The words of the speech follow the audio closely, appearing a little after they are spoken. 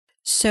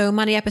So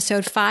Money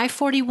episode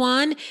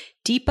 541,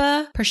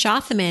 Deepa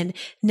Purushothaman,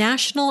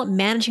 National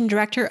Managing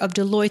Director of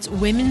Deloitte's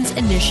Women's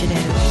Initiative.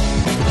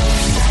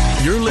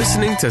 You're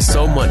listening to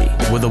So Money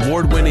with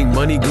award-winning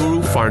money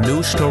guru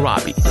Farnoosh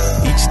Torabi.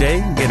 Each day,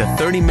 get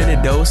a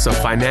 30-minute dose of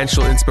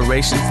financial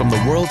inspiration from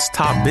the world's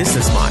top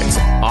business minds,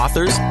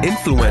 authors,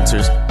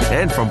 influencers,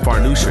 and from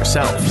Farnoosh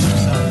herself.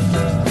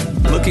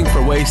 Looking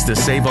for ways to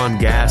save on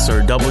gas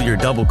or double your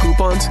double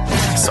coupons?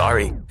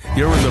 Sorry,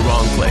 you're in the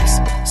wrong place.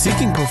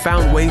 Seeking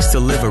profound ways to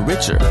live a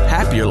richer,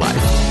 happier life.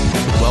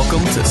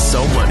 Welcome to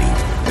So Money.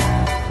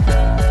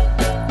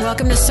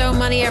 Welcome to So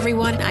Money,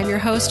 everyone. I'm your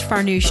host,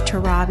 Farnoosh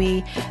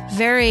Torabi.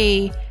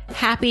 Very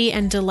happy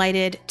and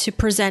delighted to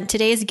present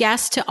today's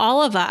guest to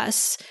all of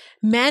us,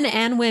 men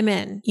and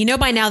women. You know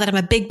by now that I'm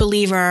a big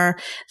believer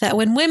that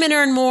when women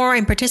earn more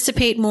and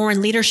participate more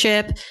in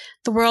leadership,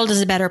 the world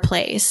is a better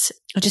place.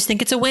 I just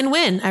think it's a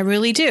win-win. I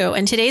really do.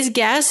 And today's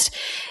guest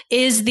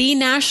is the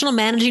National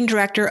Managing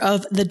Director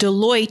of the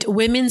Deloitte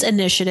Women's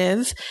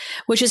Initiative,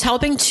 which is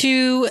helping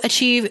to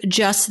achieve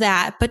just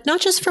that, but not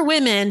just for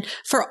women,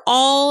 for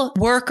all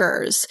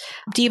workers.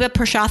 Deepa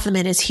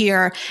Purushothaman is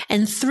here.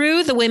 And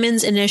through the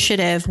Women's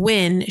Initiative,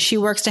 WIN, she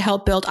works to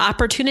help build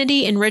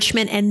opportunity,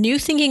 enrichment, and new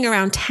thinking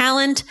around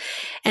talent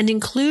and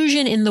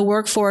inclusion in the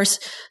workforce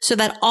so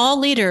that all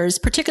leaders,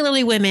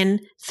 particularly women,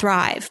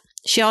 thrive.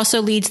 She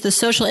also leads the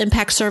social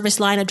impact service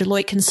line of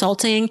Deloitte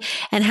Consulting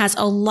and has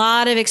a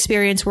lot of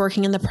experience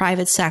working in the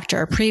private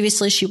sector.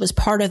 Previously, she was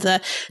part of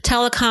the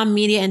telecom,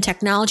 media, and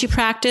technology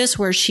practice,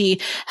 where she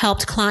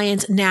helped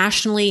clients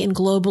nationally and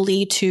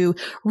globally to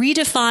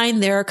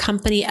redefine their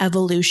company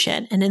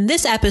evolution. And in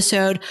this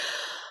episode,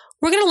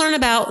 we're going to learn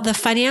about the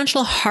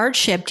financial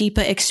hardship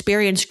Deepa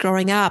experienced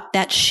growing up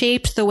that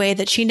shaped the way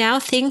that she now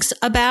thinks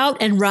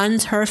about and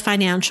runs her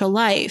financial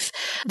life,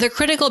 the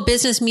critical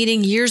business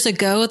meeting years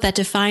ago that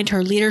defined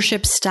her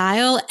leadership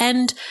style,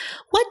 and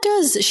what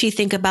does she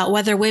think about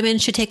whether women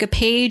should take a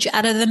page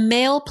out of the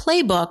male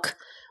playbook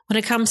when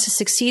it comes to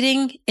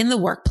succeeding in the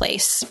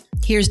workplace.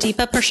 Here's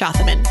Deepa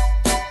Purushothaman.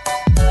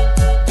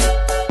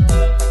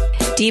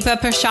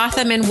 Deepa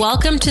Purushothaman,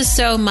 welcome to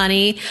So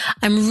Money.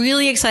 I'm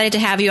really excited to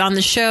have you on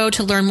the show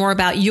to learn more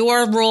about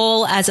your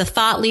role as a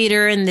thought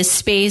leader in this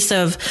space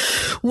of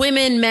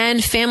women, men,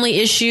 family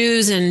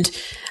issues, and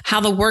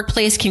how the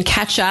workplace can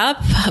catch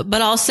up,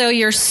 but also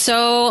your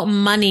So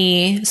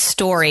Money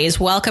stories.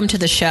 Welcome to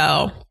the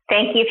show.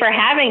 Thank you for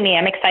having me.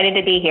 I'm excited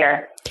to be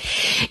here.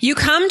 You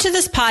come to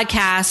this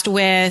podcast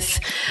with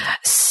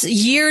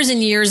years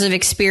and years of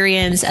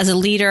experience as a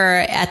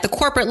leader at the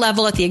corporate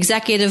level, at the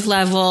executive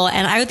level.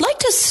 And I would like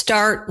to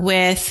start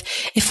with,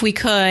 if we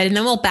could, and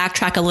then we'll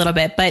backtrack a little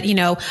bit. But,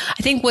 I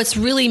think what's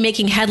really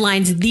making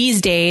headlines these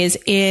days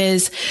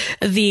is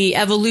the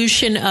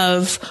evolution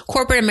of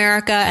corporate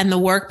America and the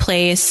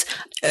workplace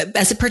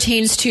as it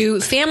pertains to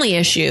family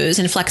issues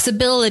and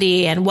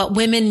flexibility and what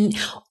women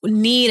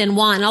need and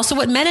want, and also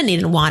what men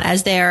need and want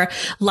as their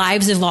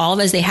lives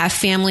evolve, as they have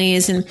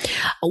families. And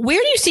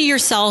where do you see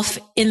yourself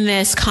in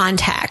this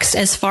context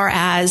as far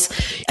as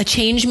a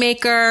change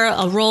maker,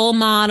 a role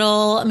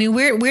model? I mean,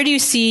 where do you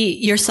see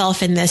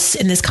yourself in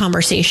this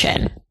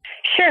conversation?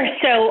 Sure.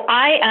 So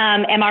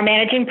I am our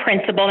managing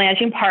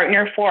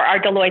partner for our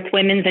Deloitte's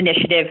Women's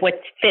Initiative, which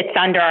fits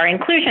under our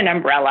inclusion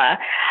umbrella.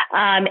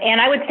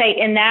 And I would say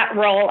in that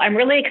role, I'm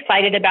really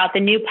excited about the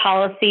new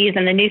policies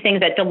and the new things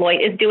that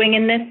Deloitte is doing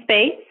in this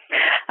space.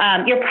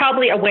 You're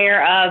probably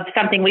aware of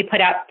something we put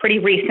out pretty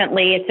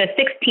recently. It's a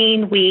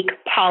 16-week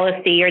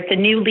policy, or it's a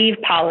new leave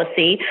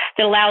policy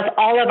that allows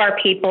all of our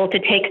people to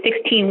take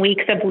 16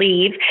 weeks of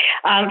leave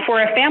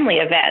for a family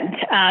event.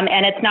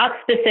 And it's not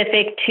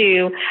specific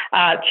to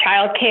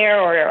childcare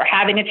or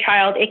having a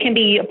child. It can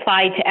be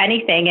applied to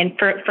anything. And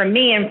for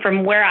me, and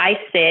from where I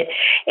sit,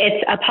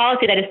 it's a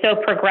policy that is so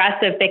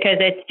progressive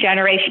because it's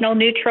generational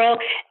neutral,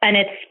 and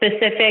it's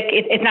specific.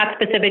 It's not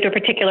specific to a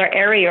particular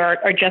area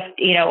or just,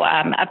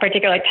 a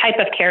particular type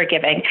of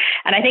caregiving.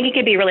 And I think it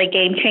could be really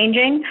game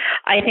changing.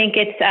 I think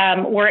it's,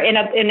 we're in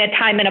a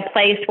time and a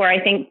place where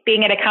I think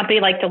being at a company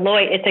like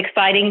Deloitte, it's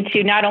exciting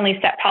to not only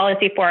set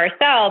policy for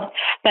ourselves,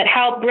 but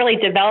help really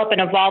develop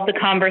and evolve the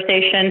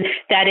conversation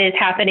that is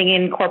happening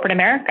in corporate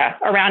America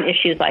around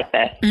issues like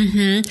this.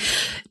 Mm-hmm.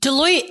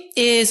 Deloitte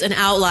is an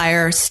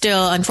outlier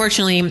still,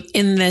 unfortunately,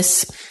 in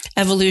this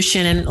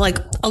evolution. And like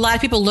a lot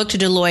of people look to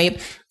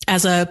Deloitte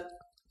as a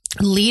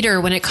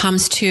leader when it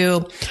comes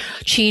to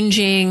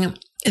changing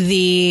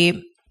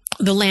the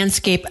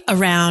landscape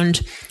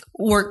around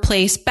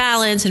workplace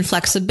balance and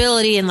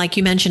flexibility. And like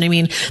you mentioned, I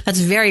mean, that's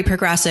very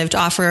progressive to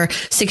offer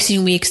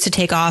 16 weeks to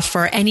take off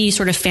for any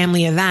sort of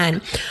family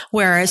event,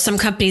 whereas some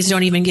companies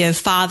don't even give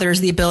fathers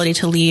the ability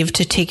to leave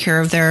to take care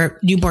of their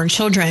newborn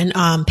children,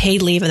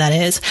 paid leave, that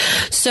is.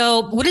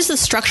 So what is the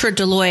structure at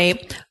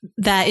Deloitte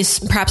that is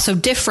perhaps so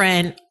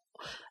different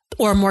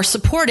or more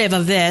supportive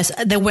of this,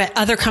 that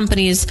other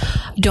companies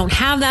don't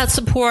have that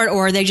support,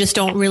 or they just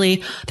don't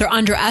really, they're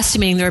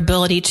underestimating their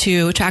ability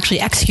to actually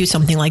execute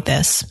something like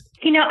this?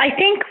 I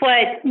think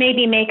what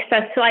maybe makes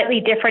us slightly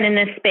different in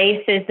this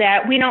space is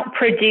that we don't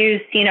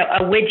produce,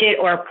 a widget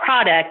or a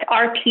product.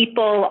 Our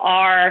people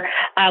are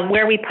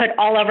where we put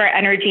all of our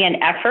energy and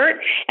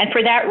effort. And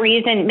for that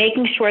reason,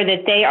 making sure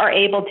that they are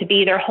able to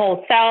be their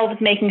whole selves,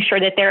 making sure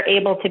that they're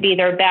able to be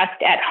their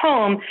best at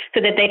home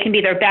so that they can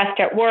be their best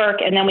at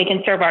work, and then we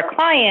can serve our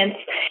clients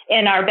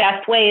in our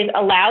best ways,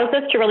 allows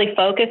us to really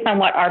focus on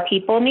what our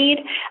people need.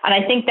 And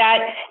I think that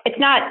it's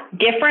not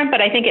different,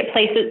 but I think it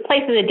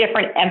places a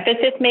different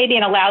emphasis maybe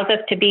and allows us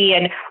to be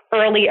an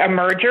early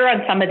emerger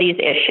on some of these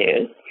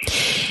issues.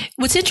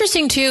 What's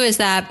interesting too is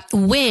that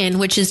WIN,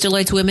 which is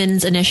Deloitte's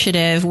Women's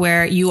Initiative,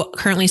 where you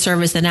currently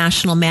serve as the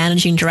national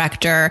managing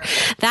director,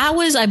 that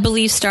was, I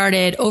believe,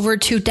 started over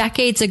 2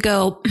 decades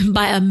ago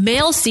by a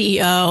male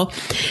CEO,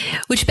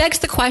 which begs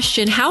the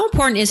question, how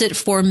important is it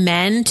for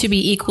men to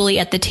be equally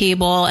at the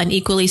table and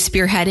equally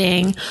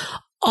spearheading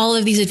all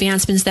of these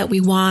advancements that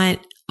we want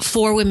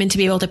for women to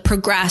be able to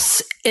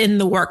progress in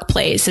the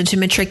workplace and to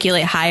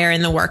matriculate higher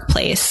in the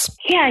workplace?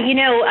 Yeah,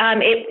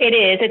 it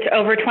is. It's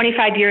over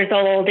 25 years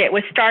old. It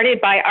was started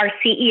by our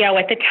CEO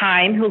at the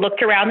time, who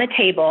looked around the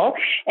table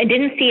and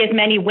didn't see as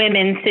many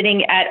women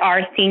sitting at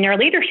our senior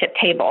leadership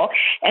table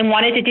and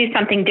wanted to do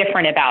something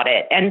different about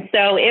it. And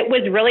so it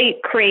was really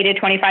created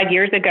 25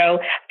 years ago,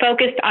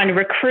 focused on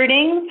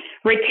recruiting,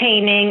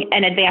 retaining,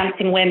 and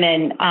advancing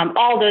women,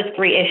 all those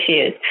 3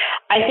 issues.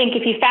 I think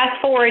if you fast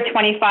forward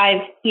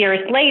 25 years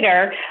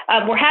later,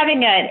 we're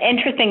having an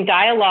interesting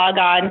dialogue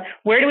on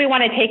where do we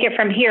want to take it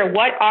from here?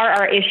 What are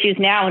our issues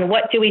now, and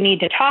what do we need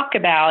to talk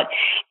about?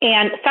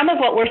 And some of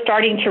what we're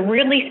starting to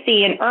really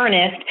see in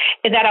earnest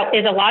is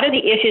a lot of the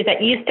issues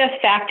that used to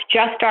affect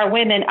just our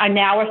women are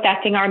now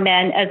affecting our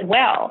men as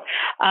well.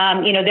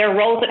 Their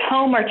roles at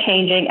home are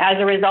changing as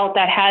a result.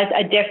 That has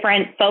a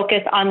different focus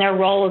on their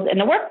roles in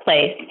the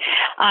workplace.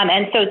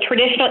 And so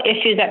traditional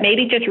issues that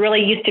maybe just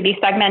really used to be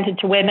segmented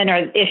to women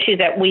are issues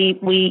that we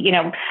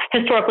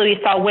historically we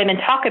saw women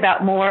talk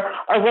about more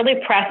are really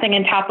pressing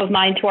and top of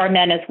mind to our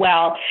men as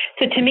well.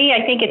 So to me,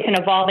 I think it's an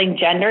evolving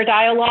gender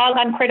dialogue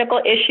on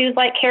critical issues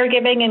like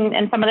caregiving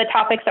and some of the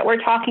topics that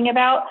we're talking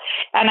about.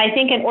 And I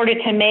think in order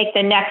to make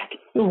the next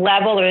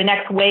level or the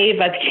next wave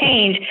of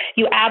change,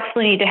 you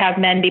absolutely need to have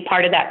men be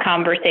part of that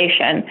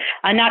conversation,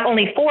 not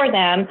only for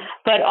them,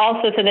 but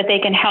also so that they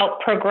can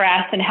help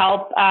progress and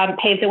help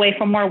pave the way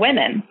for more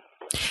women.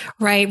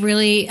 Right.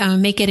 Really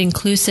make it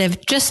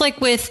inclusive, just like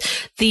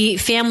with the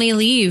family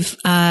leave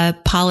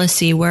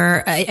policy,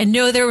 where I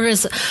know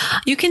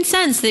you can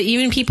sense that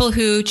even people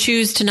who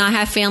choose to not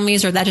have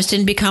families, or that just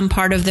didn't become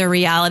part of their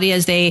reality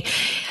as they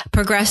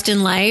progressed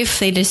in life,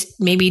 they just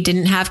maybe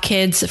didn't have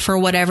kids for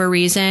whatever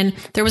reason.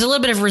 There was a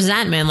little bit of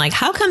resentment, like,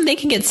 how come they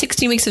can get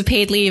 16 weeks of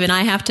paid leave and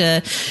I have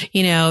to,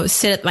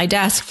 sit at my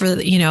desk for,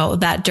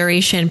 that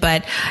duration?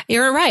 But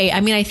you're right.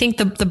 I mean, I think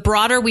the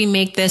broader we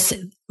make this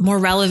more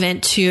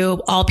relevant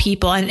to all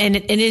people. And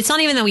it's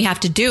not even that we have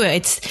to do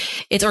it.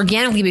 It's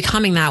organically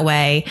becoming that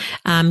way.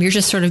 You're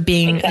just sort of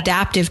being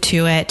adaptive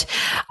to it.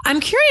 I'm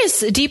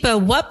curious, Deepa,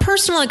 what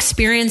personal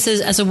experiences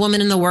as a woman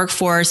in the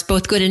workforce,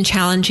 both good and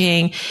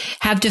challenging,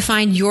 have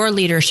defined your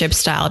leadership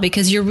style?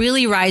 Because you're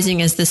really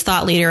rising as this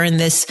thought leader in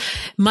this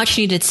much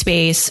needed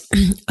space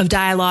of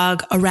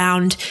dialogue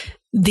around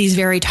these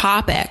very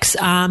topics.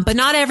 But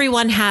not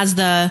everyone has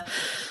the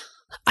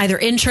either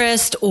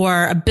interest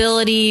or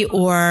ability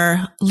or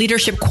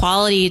leadership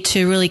quality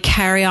to really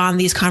carry on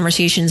these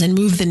conversations and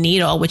move the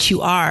needle, which you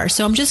are.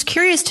 So I'm just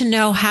curious to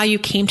know how you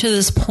came to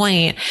this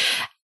point.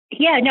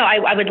 Yeah, no,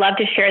 I would love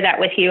to share that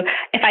with you.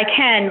 If I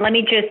can, let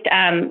me just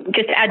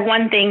add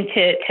one thing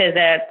to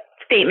the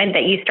statement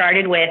that you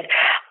started with.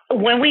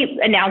 When we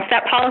announced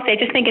that policy, I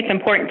just think it's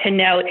important to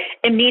note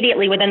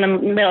immediately within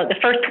the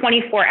first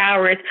 24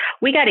 hours,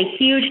 we got a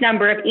huge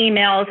number of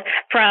emails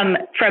from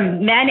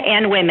men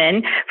and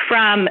women,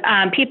 from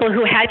people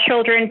who had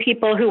children,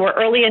 people who were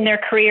early in their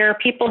career,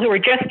 people who were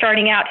just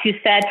starting out who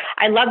said,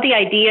 I love the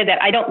idea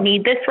that I don't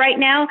need this right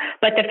now,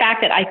 but the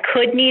fact that I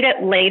could need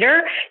it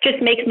later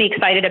just makes me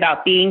excited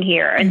about being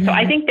here. And so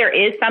I think there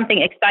is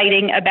something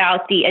exciting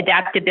about the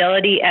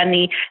adaptability and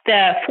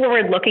the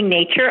forward-looking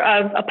nature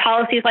of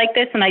policies like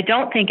this. And I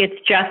don't think it's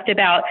just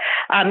about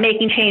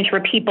making change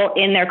for people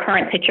in their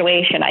current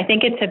situation. I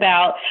think it's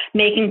about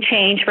making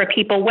change for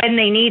people when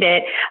they need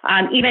it,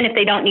 even if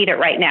they don't need it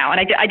right now. And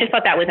I just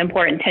thought that was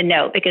important to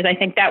note, because I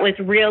think that was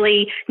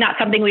really not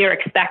something we were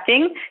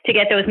expecting, to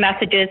get those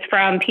messages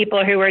from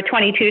people who were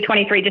 22,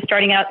 23, just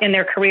starting out in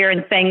their career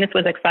and saying this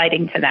was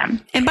exciting to them.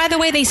 And by the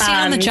way, they stay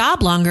on the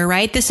job longer,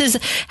 right?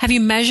 Have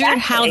you measured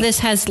how this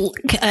has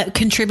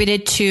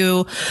contributed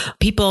to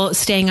people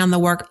staying on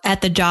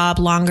at the job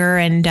longer?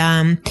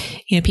 And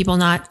people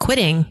not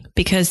quitting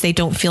because they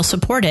don't feel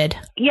supported?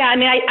 Yeah, I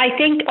mean, I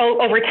think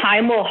over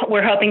time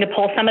we're hoping to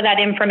pull some of that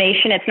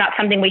information. It's not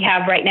something we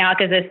have right now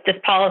because this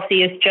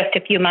policy is just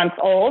a few months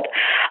old,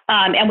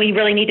 and we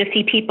really need to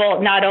see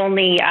people not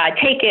only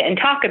take it and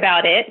talk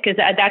about it, because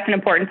that's an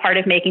important part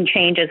of making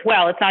change as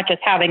well. It's not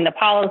just having the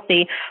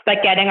policy,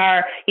 but getting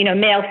our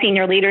male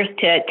senior leaders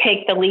to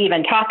take the lead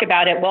and talk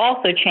about it will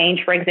also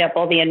change, for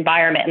example, the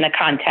environment and the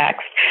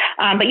context.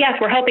 But yes,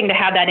 we're hoping to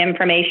have that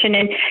information.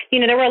 And,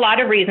 there were a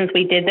lot of reasons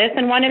we did this.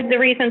 And one of the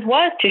reasons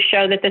was to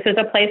show that this is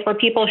a place where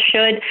people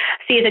should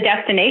see as a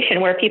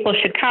destination, where people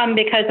should come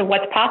because of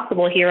what's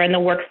possible here in the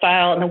work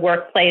style and the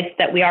workplace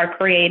that we are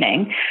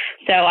creating.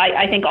 So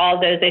I think all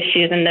of those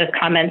issues and those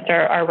comments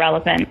are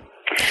relevant.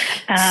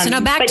 So now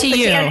back to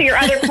you. To answer your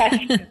other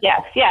question,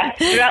 yes,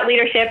 about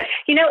leadership.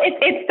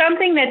 It's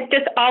something that's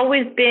just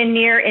always been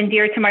near and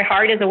dear to my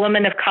heart as a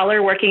woman of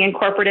color working in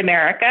corporate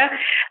America.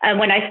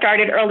 When I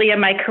started early in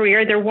my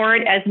career, there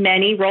weren't as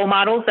many role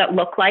models that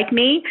looked like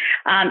me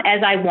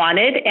as I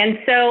wanted. And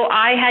so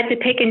I had to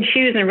pick and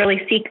choose and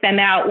really seek them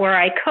out where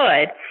I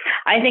could.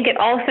 I think it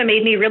also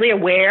made me really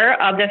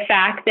aware of the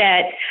fact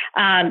that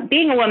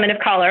being a woman of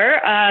color,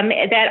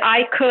 that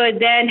I could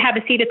then have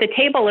a seat at the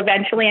table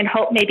eventually and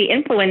hope maybe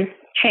influence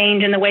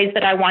change in the ways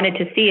that I wanted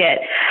to see it.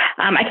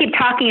 I keep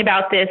talking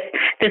about this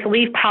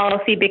leave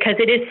policy because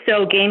it is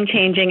so game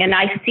changing, and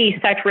I see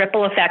such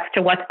ripple effects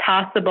to what's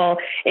possible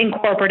in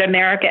corporate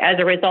America as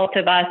a result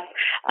of us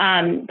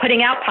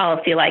putting out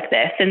policy like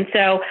this. And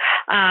so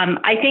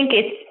I think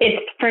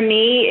it's for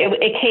me,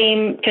 it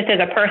came just as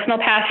a personal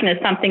passion, as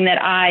something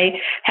that I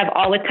have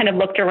always kind of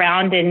looked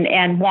around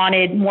and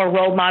wanted more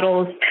role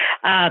models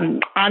on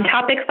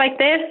topics like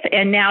this.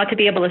 And now to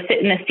be able to sit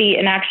in a seat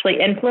and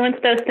actually influence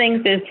those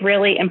things is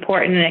really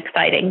important and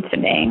exciting to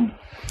me.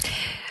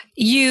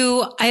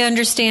 You, I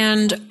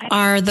understand,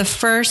 are the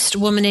first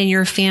woman in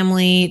your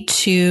family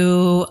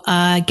to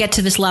get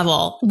to this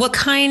level. What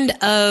kind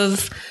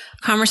of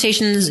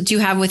conversations do you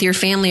have with your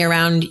family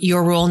around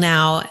your role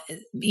now,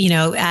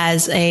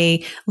 as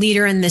a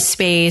leader in this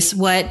space?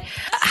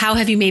 How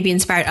have you maybe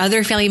inspired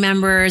other family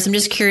members? I'm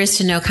just curious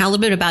to know kind of a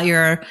little bit about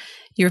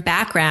your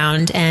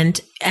background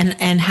and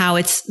how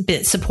it's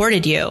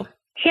supported you.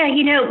 Yeah,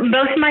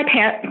 most of my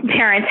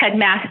parents had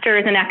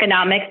masters in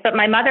economics, but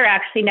my mother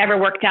actually never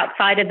worked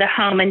outside of the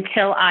home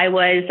until I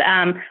was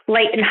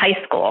late in high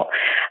school.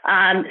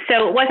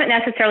 So it wasn't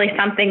necessarily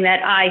something that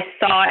I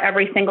saw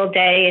every single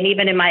day. And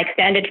even in my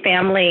extended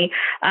family,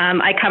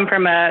 I come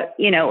from a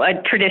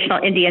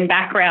traditional Indian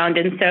background.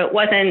 And so it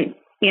wasn't,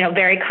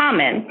 very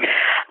common.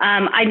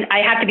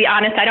 I have to be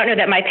honest, I don't know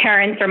that my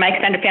parents or my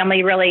extended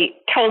family really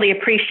totally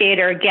appreciate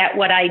or get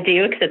what I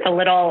do, because it's a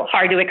little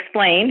hard to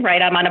explain,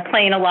 right? I'm on a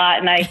plane a lot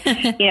and I,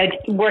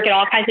 work at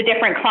all kinds of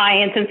different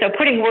clients. And so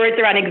putting words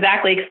around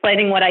exactly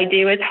explaining what I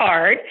do is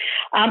hard.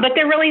 But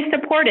they're really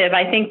supportive.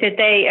 I think that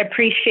they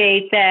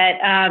appreciate that,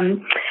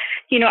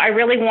 I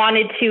really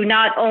wanted to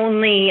not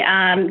only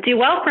do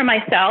well for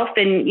myself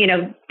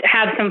and,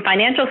 have some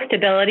financial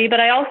stability, but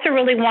I also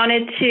really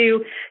wanted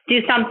to do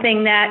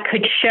something that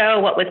could show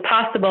what was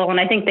possible. And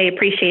I think they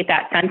appreciate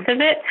that sense of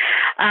it.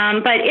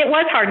 But it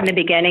was hard in the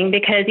beginning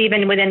because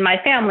even within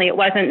my family, it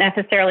wasn't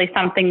necessarily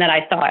something that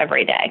I saw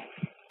every day.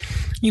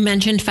 You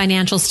mentioned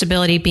financial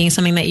stability being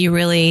something that you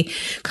really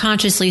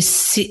consciously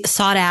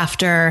sought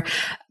after.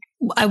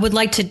 I would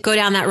like to go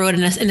down that road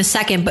in a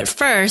second. But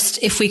first,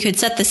 if we could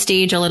set the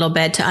stage a little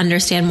bit to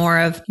understand more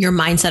of your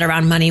mindset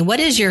around money. What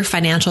is your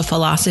financial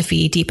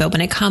philosophy, Deepa,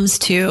 when it comes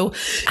to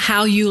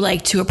how you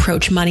like to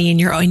approach money in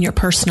your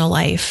personal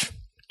life?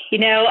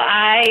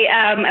 I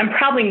am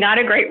probably not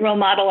a great role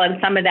model on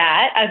some of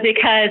that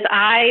because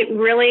I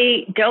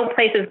really don't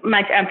place as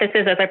much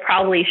emphasis as I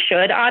probably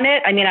should on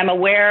it. I mean, I'm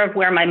aware of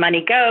where my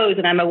money goes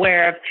and I'm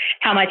aware of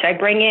how much I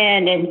bring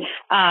in and,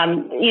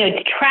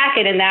 to track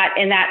it in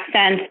that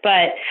sense.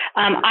 But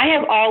I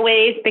have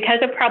always, because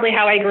of probably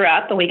how I grew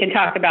up, and we can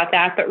talk about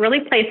that, but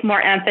really placed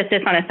more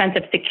emphasis on a sense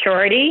of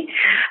security.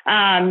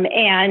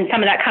 And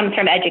some of that comes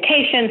from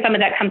education. Some of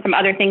that comes from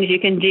other things you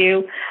can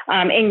do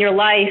in your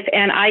life.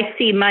 And I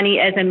see money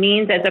as a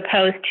means as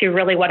opposed to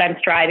really what I'm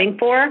striving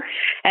for.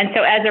 And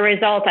so as a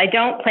result, I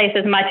don't place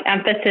as much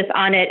emphasis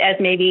on it as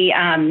maybe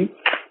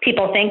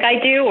people think I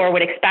do or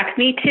would expect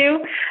me to.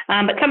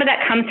 But some of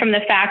that comes from the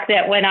fact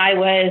that when I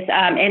was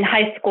in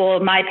high school,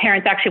 my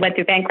parents actually went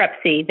through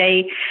bankruptcy.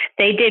 They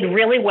did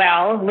really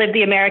well, lived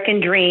the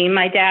American dream.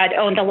 My dad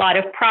owned a lot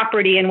of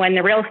property, and when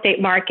the real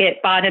estate market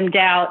bottomed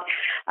out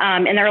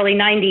in the early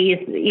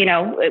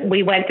 90s,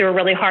 we went through a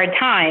really hard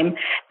time.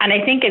 And I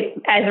think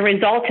as a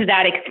result of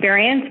that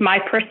experience, my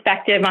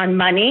perspective on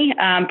money,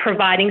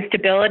 providing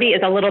stability,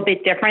 is a little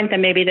bit different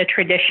than maybe the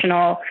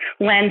traditional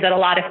lens that a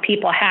lot of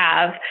people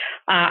have.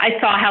 I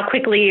saw how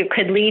quickly it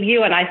could leave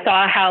you, and I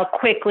saw how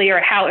quickly or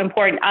how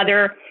important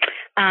other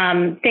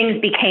things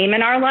became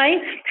in our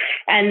life,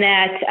 and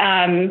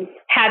that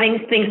having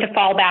things to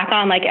fall back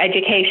on, like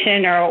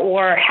education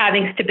or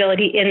having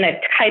stability in the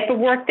type of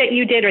work that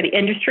you did or the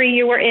industry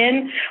you were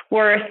in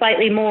were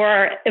slightly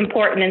more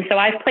important. And so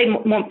I've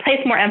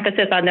placed more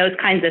emphasis on those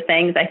kinds of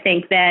things, I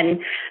think, than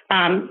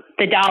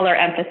the dollar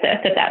emphasis,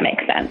 if that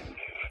makes sense.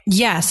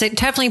 Yes, it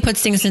definitely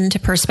puts things into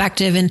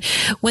perspective. And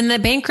when the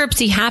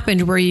bankruptcy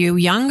happened, were you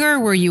younger?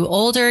 Were you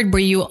older? Were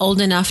you old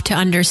enough to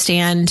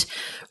understand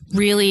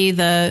really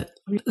the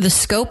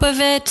scope of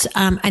it?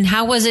 And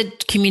how was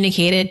it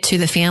communicated to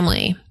the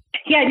family?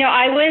 Yeah, no,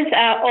 I was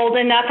old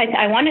enough.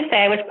 I want to say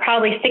I was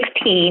probably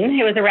 16.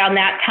 It was around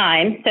that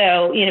time.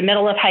 So,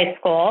 middle of high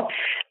school.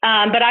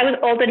 But I was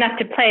old enough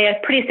to play a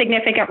pretty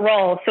significant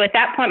role. So at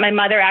that point, my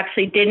mother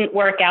actually didn't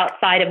work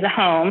outside of the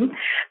home.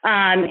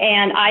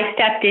 And I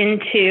stepped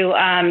into,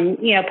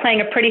 playing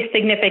a pretty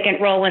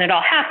significant role when it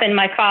all happened.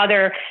 My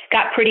father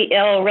got pretty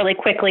ill really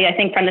quickly, I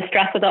think, from the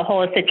stress of the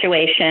whole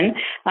situation,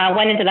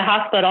 went into the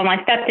hospital, and I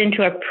stepped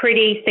into a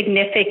pretty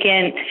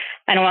significant,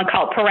 I don't want to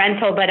call it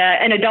parental, but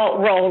an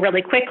adult role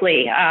really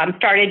quickly.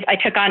 I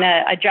took on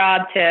a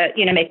job to,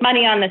 make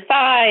money on the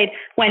side,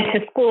 went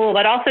to school,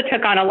 but also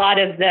took on a lot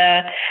of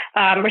the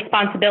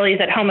responsibilities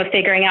at home of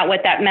figuring out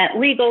what that meant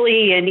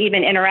legally and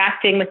even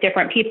interacting with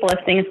different people as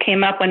things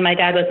came up when my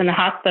dad was in the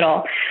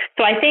hospital.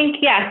 So I think,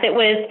 yes, it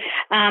was,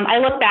 I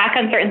look back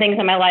on certain things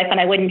in my life and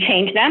I wouldn't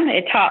change them.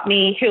 It taught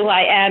me who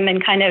I am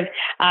and kind of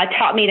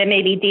taught me to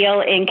maybe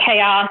deal in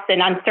chaos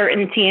and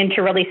uncertainty and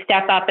to really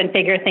step up and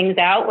figure things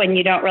out when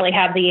you don't really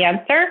have the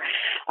answer.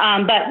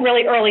 But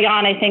really early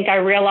on, I think I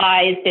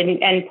realized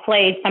and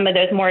played some of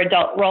those more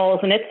adult roles.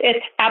 And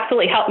it's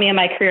absolutely helped me in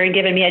my career and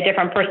given me a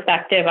different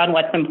perspective on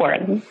what's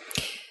important.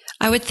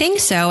 I would think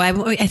so. I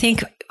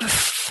think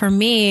for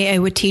me, it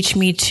would teach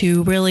me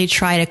to really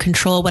try to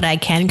control what I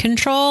can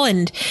control,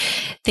 and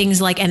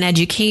things like an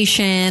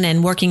education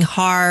and working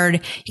hard.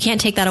 You can't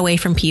take that away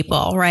from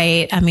people,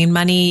 right? I mean,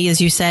 money,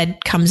 as you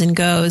said, comes and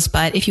goes,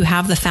 but if you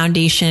have the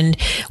foundation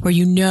where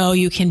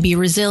you can be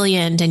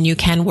resilient and you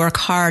can work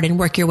hard and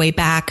work your way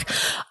back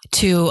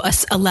to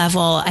a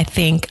level, I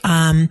think,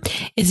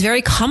 is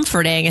very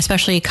comforting,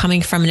 especially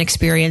coming from an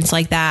experience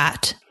like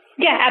that.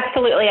 Yeah,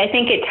 absolutely. I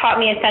think it taught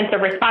me a sense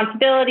of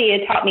responsibility.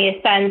 It taught me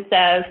a sense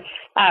of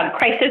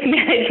crisis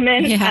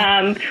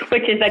management,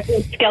 which is a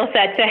good skill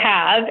set to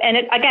have. And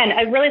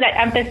really that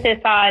emphasis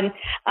on,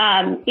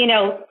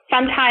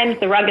 sometimes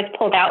the rug is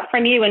pulled out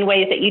from you in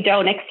ways that you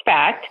don't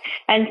expect.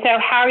 And so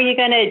how are you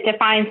going to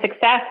define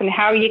success, and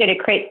how are you going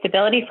to create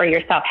stability for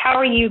yourself? How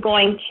are you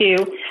going to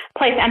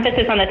place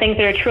emphasis on the things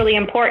that are truly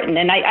important?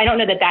 And I don't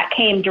know that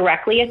came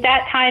directly at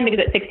that time, because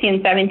at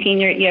 16, 17,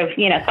 you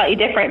have slightly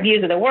different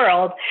views of the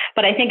world.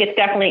 But I think it's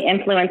definitely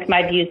influenced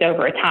my views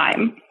over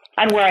time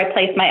on where I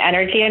place my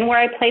energy and where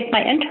I place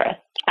my interest.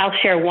 I'll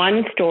share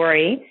one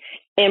story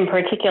in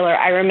particular.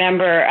 I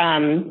remember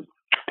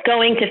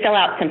going to fill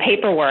out some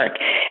paperwork,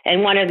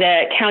 and one of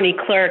the county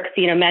clerks,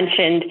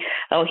 mentioned,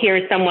 "Oh,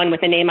 here's someone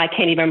with a name I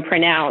can't even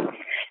pronounce."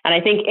 And I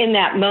think in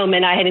that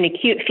moment, I had an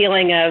acute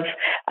feeling of,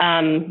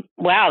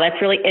 wow,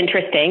 that's really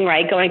interesting,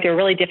 right? Going through a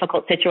really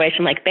difficult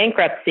situation like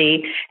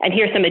bankruptcy, and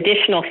here's some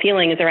additional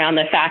feelings around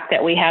the fact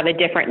that we have a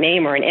different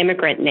name or an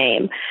immigrant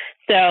name.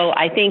 So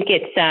I think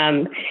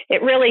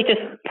it really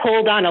just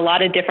pulled on a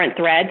lot of different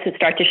threads to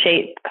start to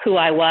shape who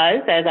I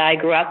was as I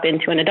grew up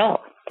into an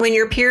adult. When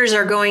your peers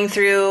are going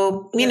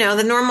through,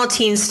 the normal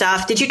teen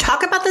stuff, did you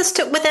talk about this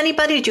with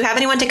anybody? Did you have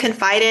anyone to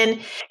confide in?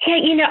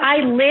 Yeah, I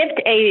lived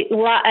it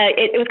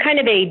was kind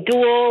of a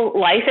dual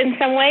life in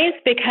some ways,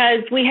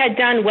 because we had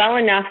done well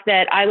enough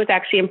that I was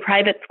actually in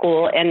private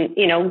school, and,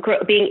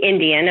 being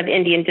Indian, of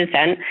Indian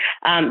descent,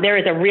 there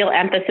is a real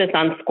emphasis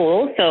on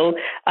school. So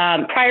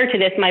prior to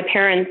this, my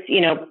parents,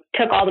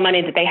 took all the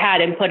money that they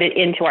had and put it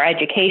into our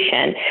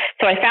education.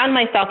 So I found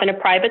myself in a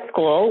private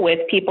school with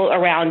people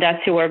around us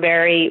who were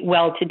very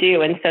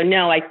well-to-do. And so,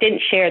 no, I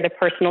didn't share the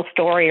personal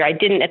story, or I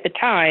didn't at the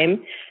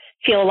time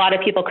feel a lot of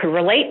people could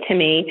relate to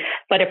me.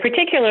 But a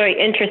particularly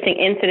interesting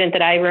incident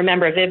that I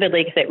remember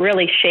vividly, because it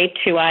really shaped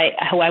who I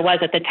was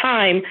at the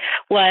time,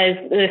 was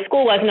the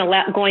school wasn't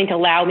going to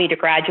allow me to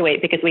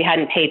graduate because we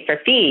hadn't paid for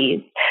fees.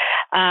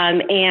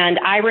 And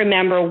I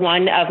remember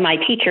one of my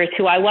teachers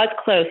who I was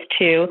close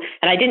to,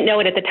 and I didn't know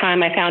it at the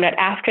time, I found out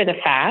after the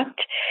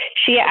fact,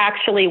 she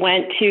actually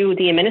went to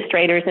the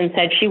administrators and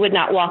said she would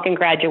not walk in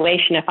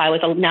graduation if I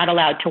was not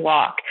allowed to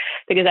walk,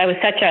 because I was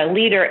such a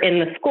leader in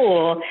the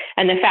school,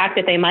 and the fact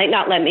that they might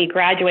not let me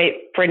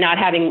graduate for not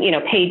having,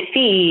 paid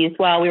fees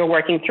while we were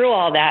working through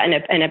all that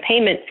in a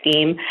payment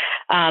scheme,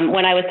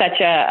 when I was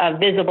such a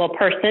visible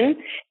person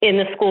in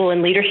the school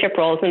and leadership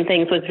roles and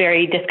things, was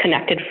very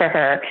disconnected for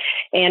her.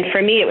 And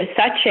for me, it was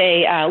such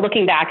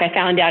looking back, I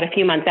found out a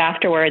few months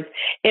afterwards,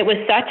 it was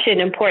such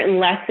an important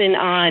lesson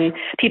on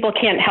people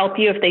can't help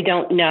you if they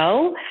don't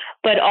know,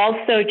 but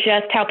also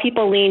just how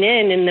people lean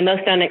in the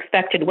most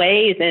unexpected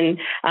ways. And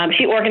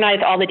she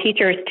organized all the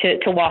teachers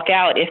to walk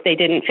out if they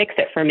didn't fix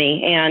it for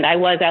me. And I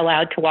was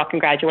allowed to walk in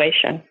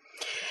graduation.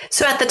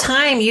 So at the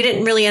time, you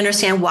didn't really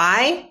understand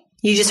why?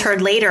 You just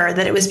heard later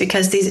that it was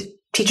because these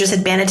teachers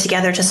had banded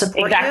together to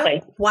support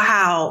you?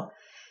 Wow.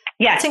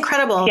 Yes. That's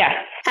incredible. Yes.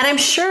 And I'm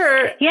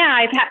sure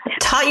I've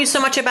taught you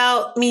so much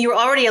about, you were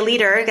already a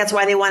leader. That's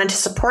why they wanted to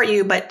support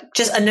you, but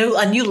just a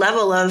new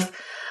level of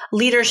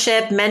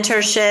leadership,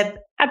 mentorship.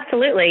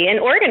 Absolutely. And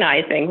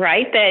organizing,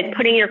 right? That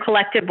putting your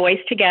collective voice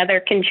together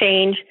can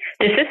change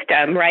the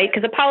system, right?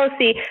 Because the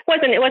policy it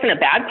wasn't a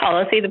bad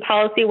policy. The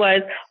policy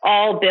was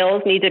all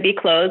bills need to be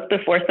closed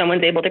before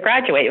someone's able to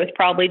graduate. It was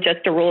probably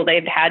just a rule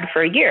they've had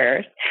for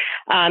years.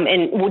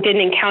 And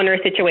didn't encounter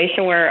a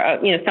situation where,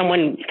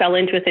 someone fell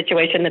into a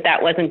situation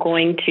that wasn't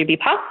going to be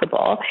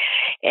possible.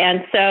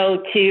 And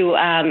so to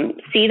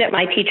see that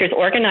my teachers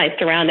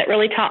organized around it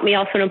really taught me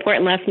also an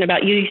important lesson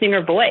about using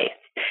your voice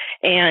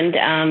and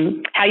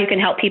how you can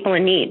help people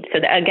in need. So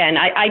that, again,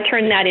 I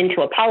turned that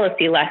into a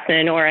policy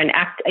lesson or an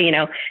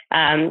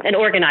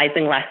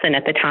organizing lesson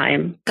at the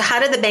time. How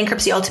did the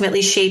bankruptcy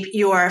ultimately shape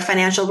your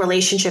financial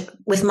relationship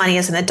with money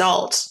as an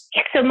adult?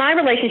 So my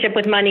relationship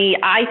with money,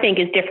 I think,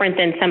 is different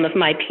than some of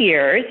my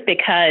peers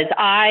because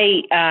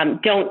I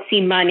don't see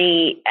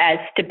money as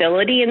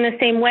stability in the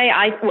same way.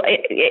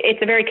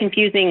 It's a very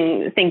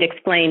confusing thing to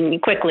explain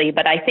quickly,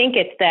 but I think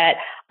it's that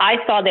I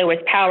saw there was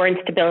power and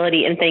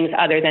stability in things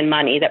other than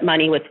money, that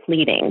money was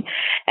fleeting.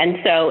 And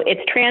so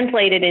it's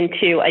translated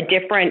into a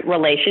different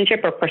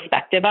relationship or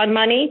perspective on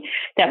money,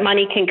 that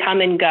money can come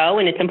and go,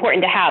 and it's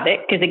important to have it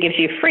because it gives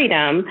you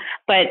freedom,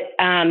 but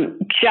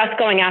just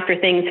going after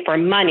things for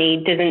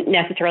money isn't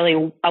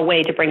necessarily a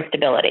way to bring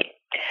stability.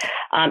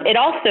 It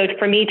also,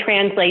 for me,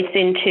 translates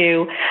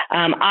into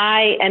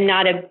I am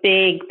not a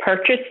big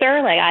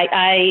purchaser. Like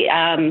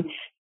I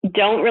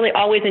don't really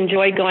always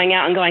enjoy going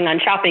out and going on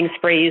shopping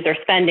sprees or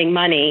spending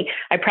money.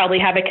 I probably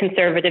have a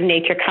conservative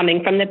nature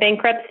coming from the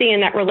bankruptcy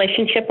and that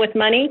relationship with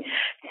money.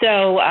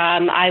 So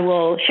I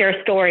will share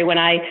a story. When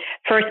I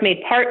first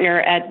made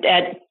partner at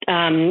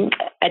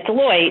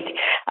Deloitte,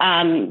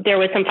 there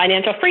was some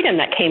financial freedom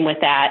that came with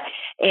that.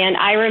 And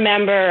I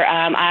remember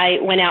I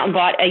went out and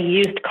bought a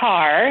used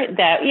car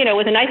that,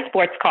 was a nice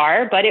sports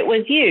car, but it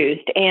was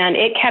used and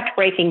it kept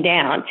breaking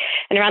down.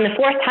 And around the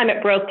fourth time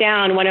it broke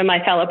down, one of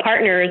my fellow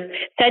partners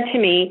said to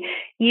me,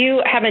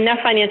 "You have enough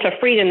financial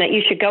freedom that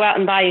you should go out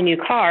and buy a new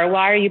car.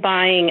 Why are you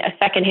buying a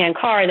secondhand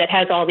car that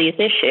has all these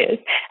issues?"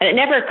 And it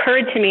never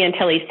occurred to me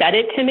until he said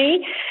it to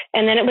me.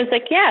 And then it was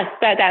like, yes,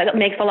 that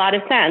makes a lot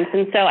of sense.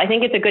 And so I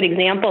think it's a good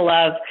example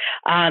of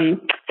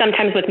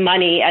sometimes with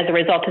money, as a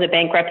result of the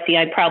bankruptcy,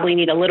 I probably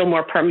need a little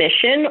more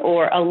permission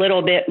or a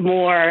little bit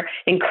more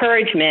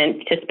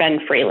encouragement to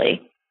spend freely.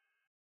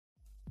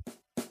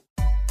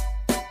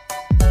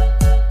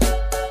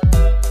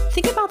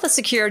 Think about the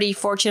security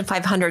Fortune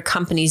 500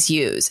 companies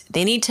use.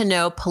 They need to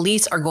know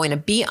police are going to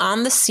be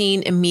on the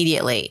scene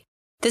immediately.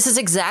 This is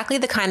exactly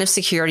the kind of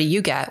security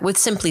you get with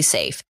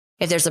SimpliSafe.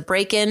 If there's a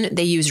break-in,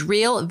 they use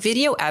real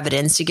video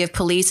evidence to give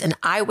police an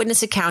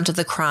eyewitness account of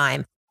the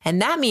crime.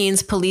 And that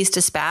means police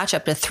dispatch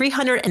up to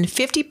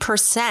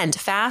 350%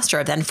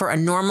 faster than for a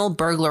normal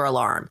burglar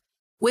alarm.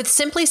 With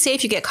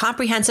SimpliSafe, you get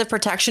comprehensive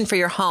protection for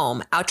your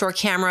home. Outdoor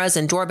cameras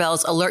and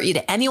doorbells alert you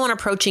to anyone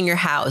approaching your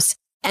house.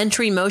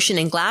 Entry, motion,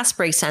 and glass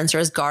break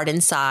sensors guard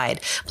inside.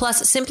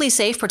 Plus,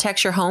 SimpliSafe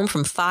protects your home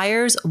from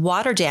fires,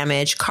 water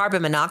damage,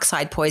 carbon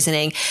monoxide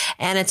poisoning,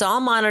 and it's all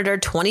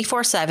monitored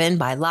 24/7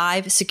 by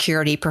live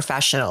security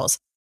professionals.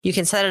 You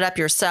can set it up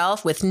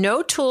yourself with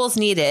no tools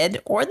needed,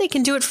 or they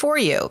can do it for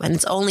you, and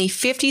it's only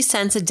 50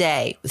 cents a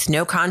day with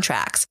no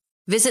contracts.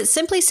 Visit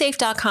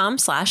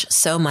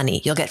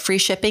simplysafe.com/SoMoney. You'll get free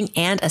shipping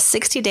and a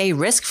 60-day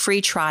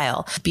risk-free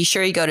trial. Be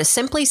sure you go to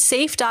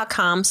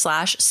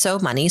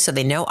simplysafe.com/SoMoney so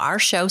they know our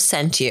show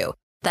sent you.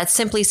 That's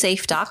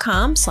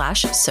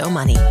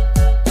simplysafe.com/SoMoney.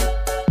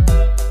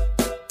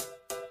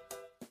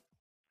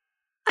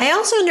 I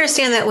also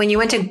understand that when you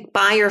went to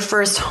buy your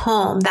first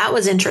home, that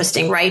was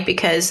interesting, right?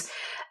 Because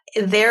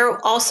there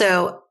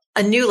also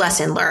a new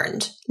lesson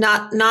learned,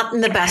 not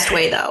in the best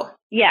way though.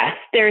 Yes,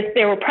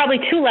 there were probably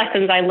two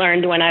lessons I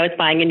learned when I was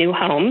buying a new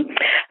home.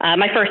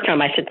 My first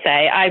home, I should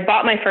say. I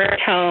bought my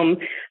first home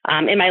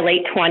in my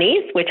late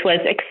 20s, which was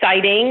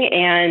exciting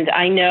and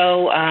I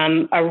know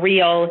a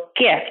real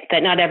gift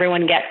that not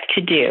everyone gets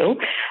to do.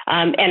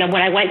 And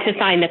when I went to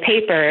sign the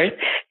papers,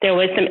 there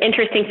was some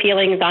interesting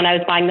feelings on I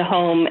was buying the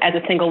home as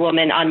a single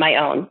woman on my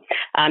own.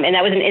 And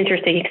that was an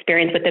interesting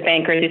experience with the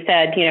banker who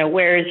said,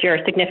 where's your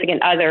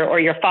significant other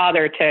or your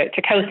father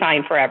to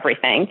co-sign for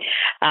everything?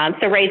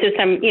 So raises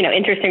some,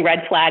 interesting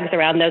red flags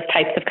around those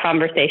types of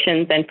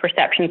conversations and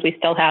perceptions we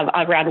still have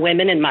around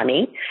women and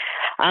money.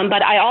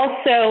 But I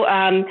also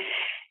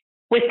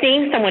was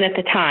seeing someone at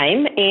the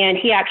time, and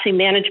he actually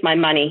managed my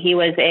money. He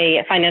was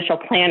a financial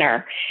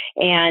planner.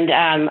 And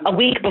a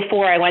week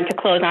before I went to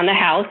close on the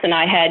house and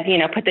I had,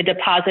 put the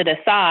deposit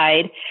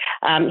aside,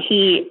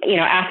 he,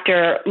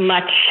 after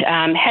much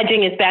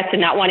hedging his bets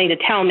and not wanting to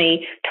tell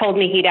me, told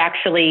me he'd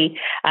actually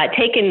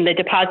taken the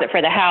deposit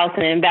for the house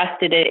and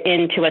invested it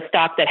into a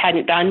stock that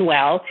hadn't done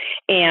well.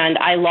 And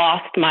I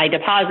lost my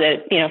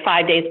deposit,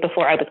 5 days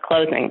before I was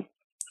closing.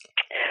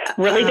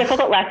 Really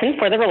difficult lesson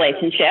for the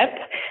relationship,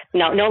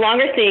 no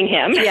longer seeing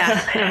him.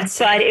 Yeah.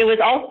 But it was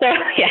also,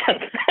 yes,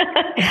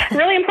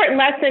 really important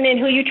lesson in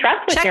who you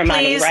trust with your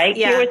money, right?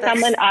 Yeah, Here was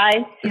someone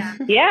and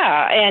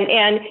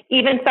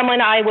even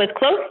someone I was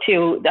close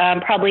to,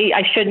 probably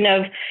I shouldn't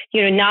have,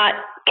 not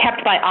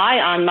kept my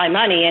eye on my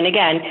money. And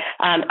again,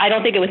 I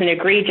don't think it was an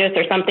egregious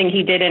or something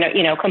he did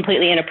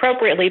completely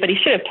inappropriately, but he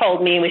should have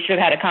told me, and we should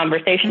have had a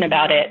conversation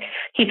about it.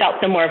 He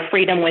felt some more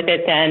freedom with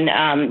it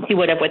than he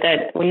would have with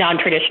a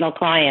non-traditional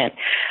client.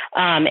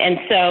 And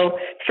so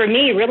for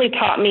me, really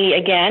taught me,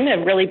 again,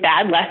 a really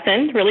bad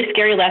lesson, really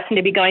scary lesson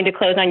to be going to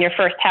close on your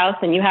first house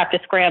and you have to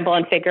scramble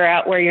and figure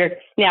out where you're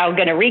now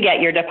going to re-get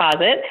your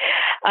deposit,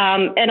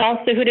 and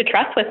also who to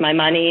trust with my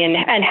money and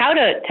how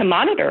to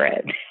monitor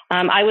it.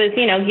 I was,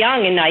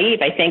 young and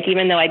naive, I think,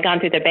 even though I'd gone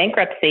through the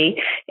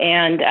bankruptcy,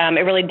 and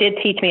it really did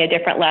teach me a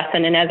different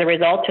lesson. And as a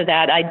result of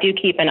that, I do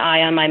keep an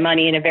eye on my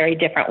money in a very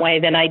different way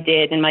than I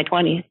did in my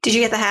 20s. Did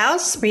you get the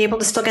house? Were you able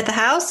to still get the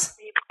house?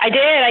 I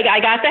did. I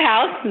got the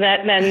house.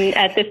 Then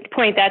at this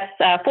point, that's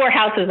 4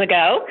 houses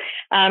ago.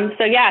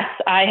 So yes,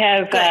 I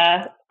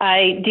have.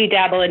 I do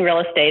dabble in real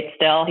estate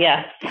still.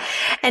 Yes.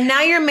 And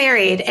now you're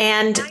married,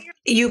 and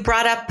you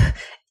brought up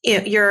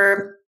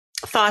your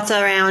thoughts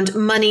around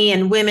money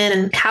and women,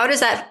 and how does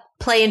that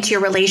play into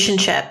your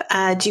relationship?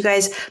 Do you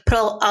guys put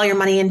all your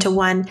money into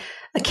one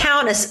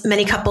account, as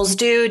many couples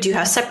do? Do you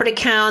have separate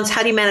accounts?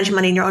 How do you manage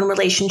money in your own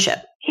relationship?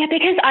 Yeah,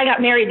 because I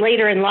got married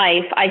later in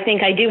life, I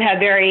think I do have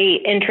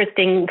very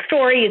interesting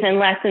stories and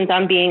lessons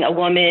on being a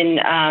woman,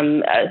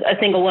 a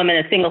single woman,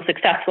 a single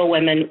successful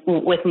woman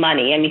with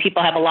money. I mean,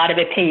 people have a lot of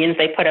opinions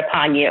they put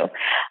upon you.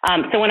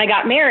 So when I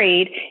got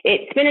married,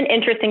 it's been an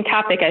interesting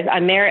topic.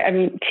 I'm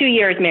 2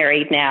 years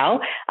married now.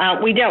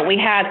 We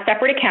have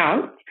separate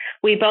accounts.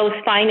 We both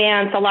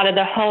finance a lot of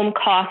the home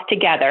costs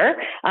together,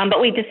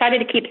 but we decided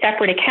to keep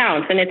separate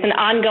accounts. And it's an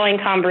ongoing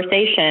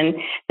conversation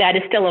that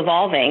is still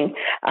evolving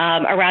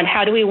around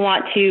how do we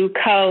want to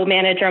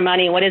co-manage our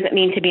money? What does it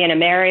mean to be in a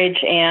marriage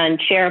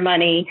and share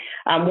money?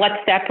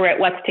 What's separate?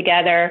 What's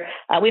together?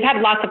 We've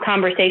had lots of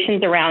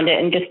conversations around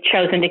it and just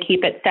chosen to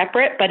keep it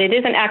separate, but it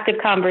is an active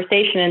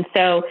conversation. And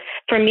so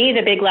for me,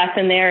 the big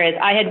lesson there is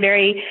I had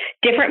very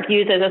different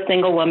views as a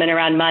single woman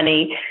around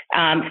money,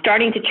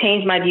 starting to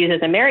change my views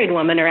as a married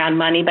woman around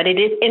money. But it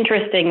is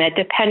interesting that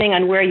depending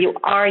on where you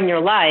are in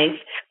your life,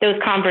 those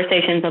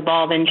conversations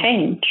evolve and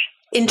change.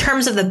 In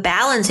terms of the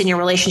balance in your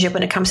relationship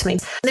when it comes to money,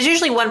 there's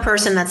usually one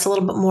person that's a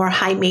little bit more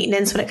high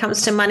maintenance when it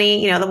comes to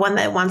money. The one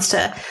that wants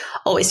to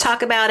always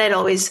talk about it,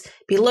 always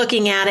be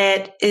looking at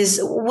it.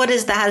 How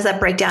does that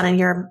break down in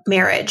your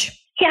marriage?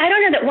 Yeah, I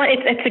don't know that one.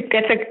 It's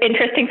an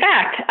interesting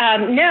fact.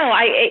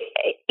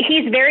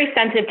 He's very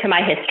sensitive to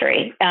my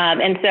history.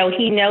 And so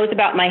he knows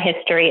about my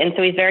history. And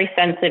so he's very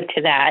sensitive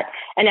to that.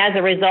 And as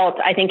a result,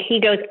 I think he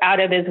goes out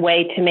of his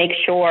way to make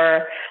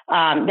sure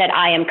that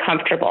I am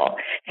comfortable.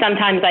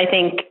 Sometimes I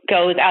think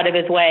goes out of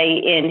his way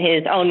in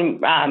his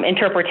own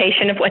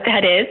interpretation of what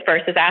that is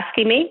versus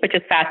asking me, which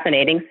is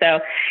fascinating. So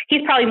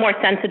he's probably more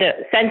sensitive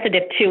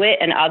to it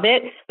and of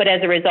it, but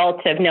as a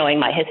result of knowing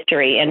my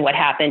history and what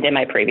happened in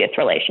my previous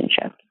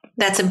relationship.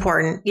 That's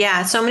important.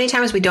 Yeah. So many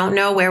times we don't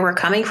know where we're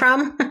coming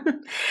from.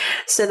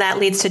 So that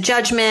leads to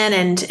judgment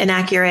and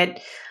inaccurate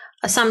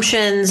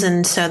assumptions.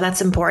 And so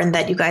that's important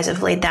that you guys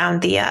have laid down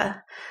the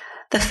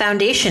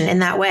foundation in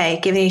that way,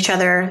 giving each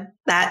other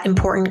that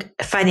important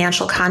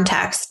financial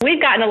context.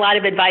 We've gotten a lot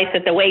of advice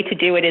that the way to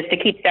do it is to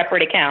keep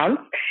separate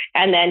accounts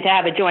and then to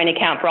have a joint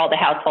account for all the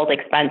household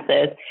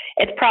expenses.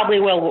 It's probably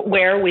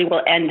where we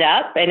will end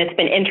up. And it's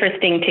been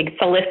interesting to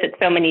solicit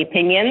so many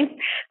opinions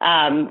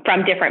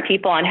from different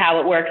people on how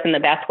it works and the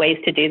best ways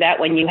to do that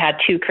when you have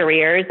 2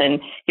 careers and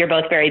you're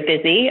both very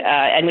busy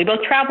and we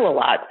both travel a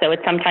lot. So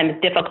it's sometimes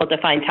difficult to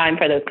find time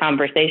for those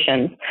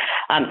conversations.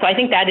 So I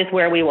think that is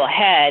where we will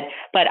head.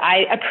 But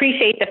I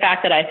appreciate the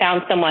fact that I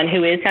found someone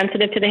who is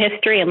sensitive to the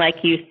history. And like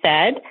you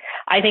said,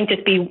 I think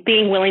just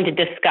being willing to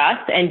discuss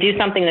and do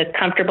something that's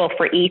comfortable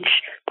for each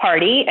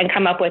party and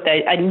come up with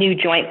a new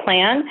joint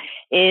plan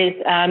is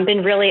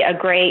been really a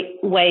great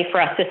way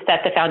for us to set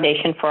the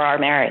foundation for our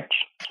marriage.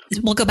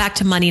 We'll go back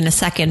to money in a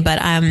second, but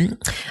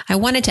I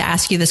wanted to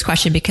ask you this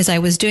question because I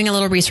was doing a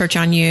little research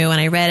on you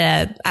and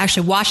I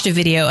actually watched a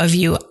video of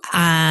you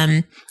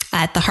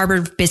at the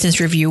Harvard Business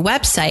Review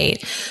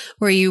website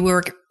where you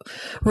were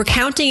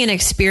recounting an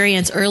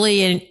experience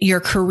early in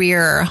your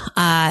career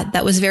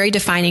that was very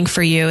defining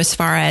for you as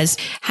far as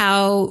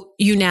how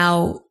you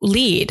now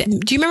lead.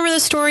 Do you remember the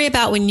story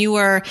about when you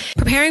were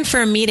preparing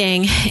for a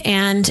meeting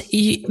and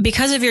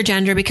because of your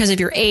gender, because of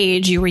your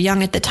age, you were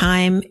young at the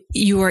time,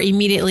 you were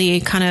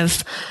immediately kind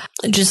of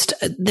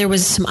there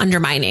was some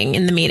undermining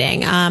in the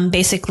meeting.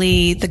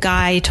 Basically,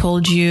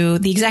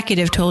 the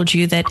executive told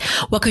you that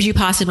what could you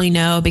possibly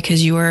know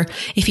because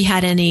if you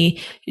had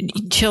any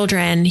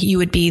children, you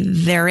would be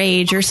their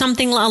age or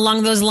something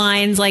along those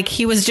lines. Like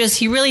he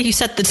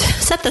set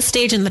the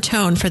stage and the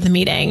tone for the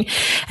meeting.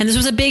 And this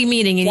was a big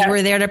meeting and you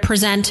were there to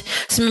present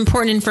some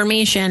important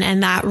information.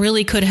 And that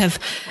really could have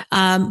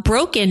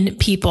broken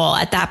people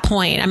at that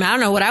point. I mean, I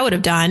don't know what I would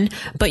have done,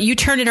 but you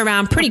turned it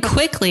around pretty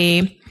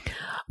quickly.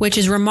 which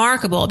is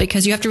remarkable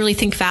because you have to really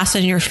think fast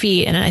on your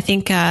feet. And I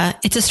think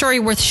it's a story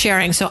worth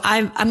sharing. So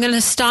I'm going to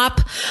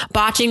stop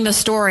botching the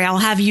story. I'll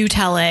have you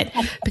tell it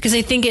because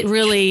I think it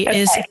really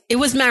is. It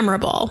was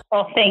memorable.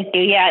 Well, thank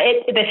you. Yeah,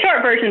 the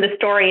short version of the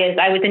story is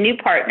I was a new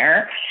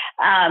partner,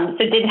 so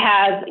didn't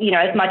have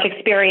as much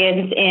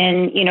experience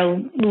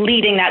in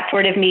leading that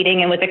sort of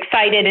meeting, and was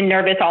excited and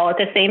nervous all at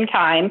the same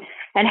time.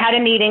 And had a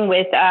meeting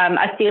with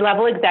a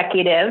C-level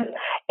executive,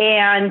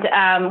 and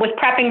was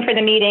prepping for the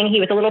meeting. He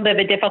was a little bit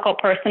of a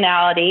difficult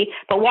personality,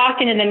 but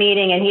walked into the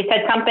meeting and he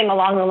said something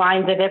along the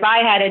lines of, if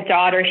I had a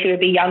daughter, she would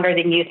be younger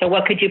than you, so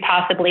what could you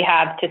possibly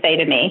have to say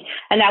to me?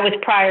 And that was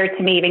prior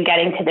to me even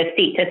getting to the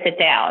seat to sit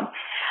down.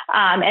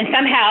 And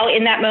somehow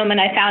in that moment,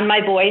 I found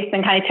my voice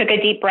and kind of took a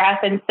deep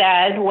breath and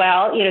said,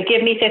 well,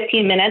 give me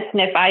 15 minutes.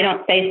 And if I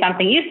don't say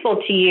something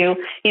useful to you,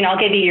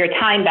 I'll give you your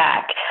time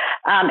back.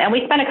 And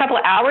we spent a couple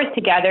of hours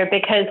together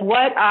because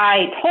what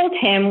I told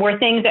him were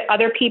things that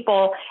other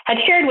people had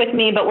shared with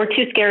me, but were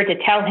too scared to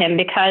tell him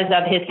because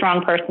of his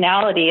strong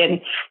personality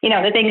and,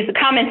 the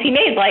comments he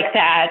made like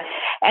that.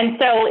 And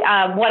so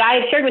what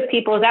I shared with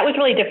people is that was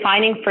really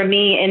defining for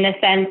me in the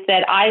sense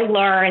that I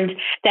learned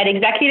that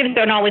executives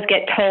don't always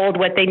get told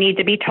what they need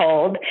to be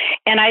told.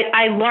 And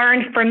I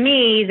learned for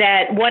me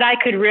that what I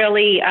could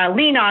really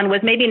lean on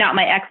was maybe not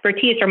my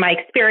expertise or my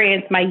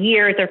experience, my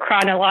years or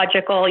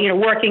chronological,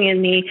 working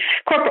in the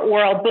corporate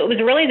world, but it was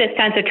really this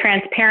sense of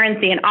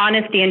transparency and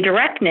honesty and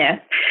directness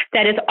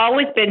that has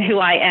always been who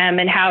I am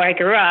and how I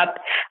grew up,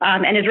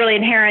 and is really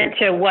inherent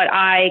to what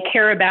I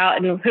care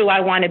about and who I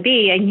want to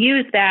be, and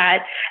use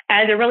that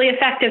as a really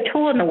effective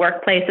tool in the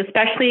workplace,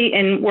 especially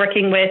in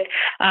working with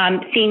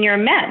senior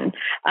men.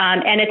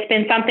 And it's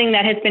been something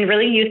that has been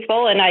really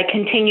useful and I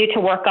continue to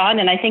work on.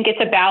 And I think it's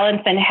a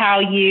balance in how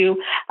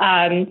you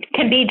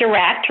can be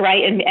direct,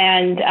 right?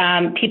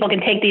 And people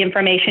can take the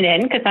information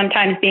in, because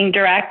sometimes being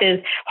direct is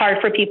hard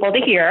for people to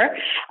hear.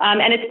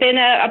 And it's been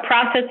a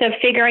process of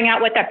figuring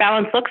out what that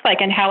balance looks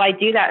like and how I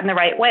do that in the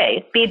right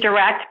way. Be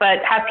direct, but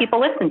have people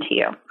listen to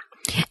you.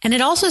 And it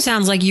also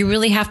sounds like you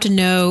really have to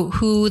know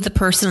who the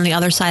person on the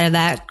other side of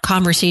that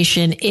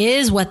conversation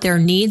is, what their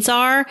needs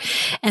are,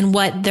 and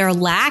what they're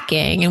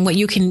lacking, and what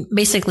you can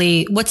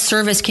basically, what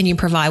service can you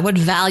provide? What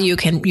value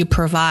can you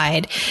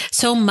provide?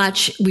 So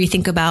much we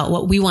think about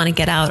what we want to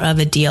get out of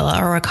a deal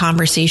or a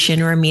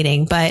conversation or a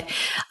meeting. But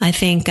I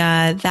think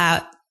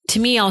that to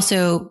me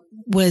also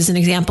was an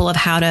example of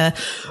how to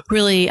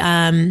really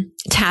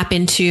tap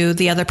into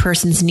the other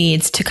person's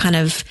needs to kind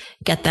of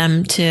get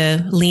them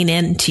to lean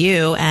into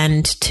you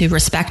and to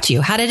respect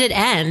you. How did it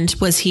end?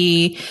 Was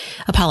he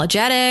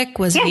apologetic?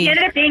 He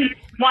ended up being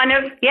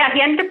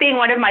he ended up being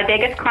one of my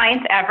biggest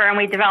clients ever, and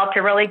we developed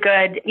a really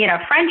good,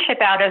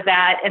 friendship out of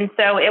that. And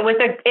so it was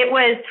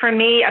for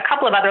me a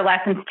couple of other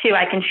lessons too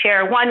I can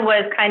share. One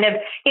was kind of,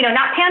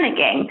 not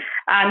panicking.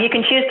 You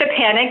can choose to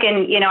panic,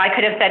 and I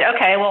could have said,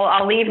 okay, well,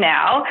 I'll leave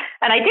now,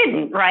 and I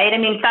didn't, right? I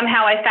mean,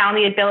 somehow I found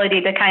the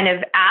ability to kind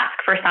of ask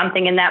for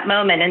something in that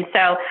moment. And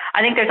so I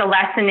think there's a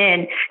lesson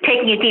in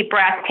taking a deep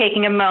breath,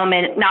 taking a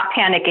moment, not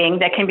panicking,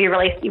 that can be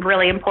really,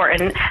 really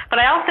important. But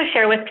I also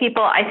share with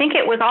people, I think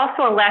it was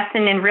also a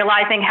lesson in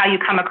realizing how you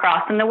come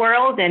across in the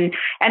world and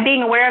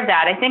being aware of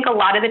that. I think a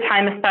lot of the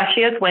time,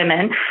 especially as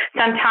women,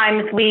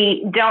 sometimes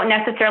we don't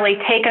necessarily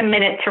take a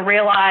minute to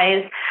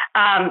realize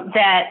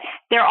that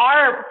there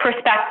are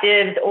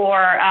perspectives or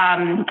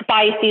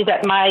biases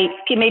that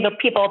maybe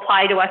people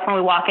apply to us when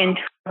we walk into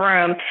a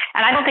room.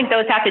 And I don't think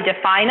those have to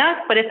define us,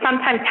 but it's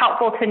sometimes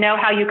helpful to know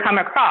how you come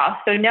across.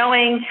 So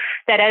knowing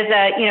that as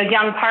a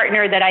young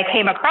partner, that I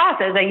came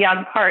across as a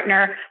young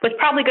partner was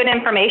probably good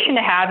information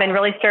to have and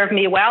really served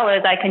me well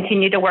as I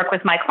continue to work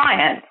with my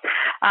clients,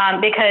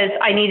 because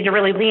I needed to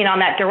really lean on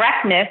that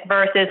directness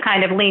versus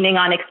kind of leaning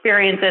on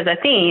experience as a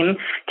theme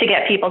to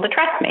get people to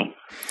trust me.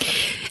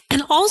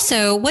 And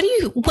also,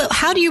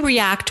 how do you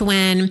react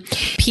when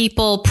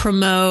people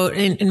promote,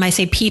 and I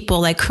say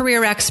people, like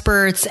career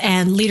experts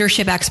and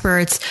leadership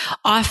experts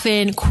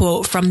often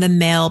quote from the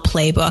male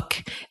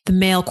playbook, the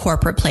male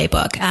corporate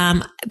playbook?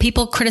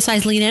 People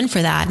criticize Lean In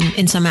for that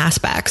in some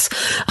aspects.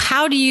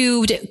 How do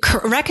you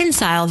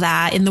reconcile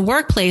that in the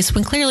workplace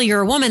when clearly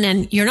you're a woman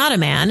and you're not a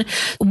man?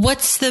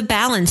 What's the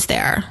balance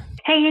there?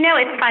 Hey,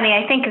 it's funny.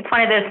 I think it's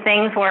one of those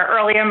things where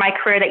earlier in my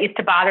career that used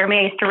to bother me.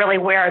 I used to really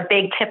wear a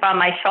big chip on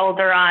my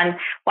shoulder on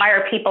why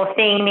are people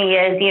seeing me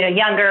as,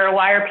 younger?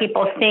 Why are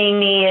people seeing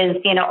me as,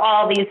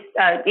 all these,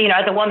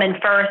 as a woman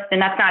first? And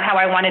that's not how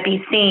I want to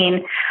be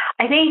seen.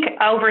 I think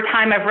over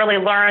time, I've really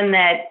learned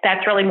that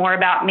that's really more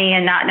about me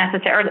and not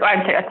necessarily,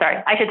 I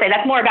should say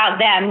that's more about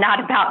them,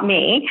 not about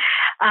me.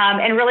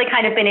 And really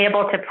kind of been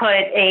able to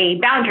put a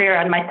boundary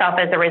around myself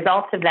as a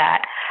result of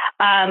that.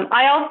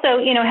 I also,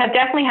 have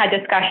definitely had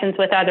discussions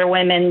with other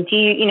women.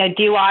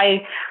 Do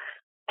I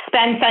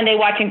spend Sunday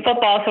watching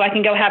football so I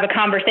can go have a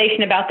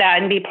conversation about that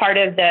and be part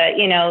of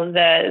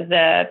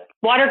the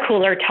water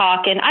cooler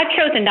talk, and I've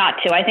chosen not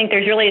to. I think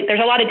there's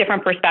a lot of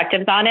different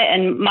perspectives on it,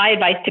 and my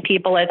advice to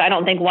people is I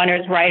don't think one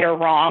is right or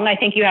wrong. I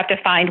think you have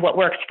to find what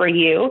works for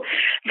you.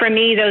 For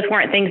me, those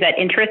weren't things that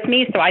interest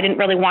me, so I didn't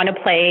really want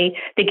to play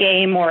the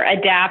game or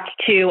adapt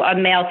to a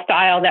male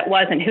style that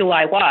wasn't who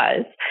I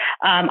was.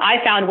 I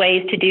found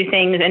ways to do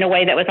things in a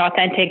way that was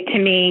authentic to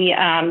me,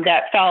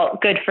 that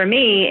felt good for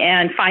me,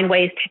 and find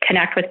ways to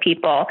connect with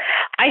people.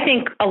 I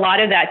think a lot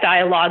of that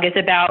dialogue is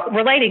about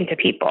relating to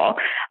people,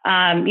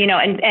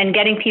 and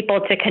getting people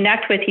to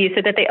connect with you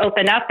so that they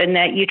open up and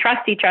that you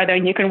trust each other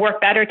and you can work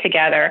better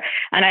together.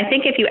 And I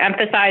think if you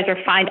emphasize or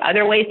find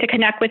other ways to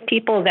connect with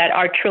people that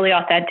are truly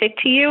authentic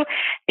to you,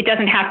 it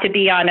doesn't have to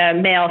be on a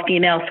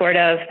male-female sort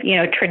of,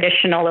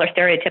 traditional or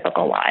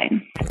stereotypical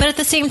line. But at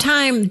the same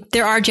time,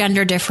 there are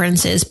gender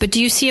differences. But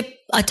do you see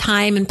a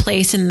time and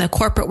place in the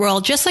corporate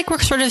world, just like we're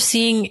sort of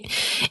seeing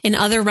in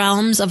other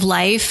realms of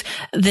life,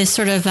 this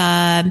sort of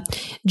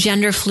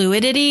gender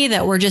fluidity,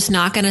 that we're just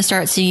not going to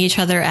start seeing each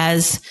other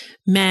as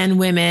men,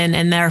 women,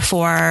 and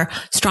therefore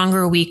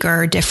stronger,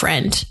 weaker,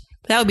 different?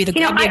 That would be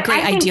a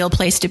great ideal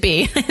place to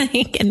be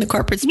in the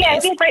corporate space. Yeah,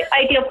 it'd be a great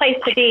ideal place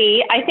to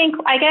be.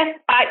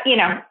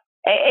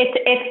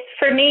 It's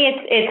for me,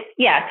 it's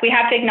yes, we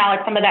have to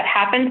acknowledge some of that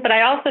happens, but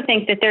I also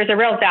think that there's a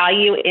real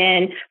value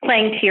in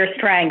playing to your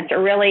strengths,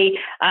 or really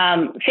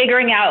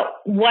figuring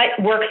out what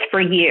works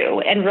for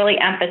you and really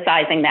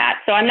emphasizing that.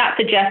 So I'm not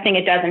suggesting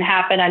it doesn't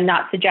happen. I'm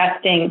not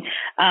suggesting,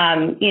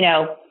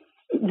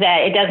 that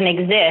it doesn't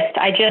exist.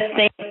 I just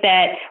think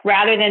that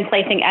rather than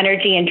placing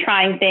energy and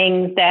trying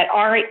things that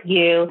aren't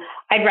you,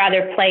 I'd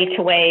rather play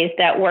to ways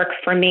that work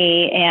for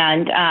me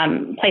and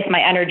place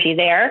my energy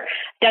there.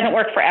 It doesn't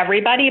work for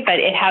everybody, but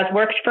it has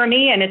worked for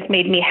me, and it's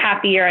made me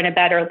happier and a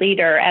better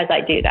leader as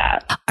I do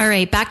that. All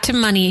right, back to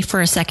money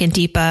for a second,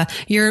 Deepa.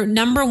 Your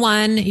number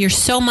one, your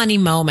so money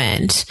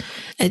moment,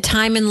 a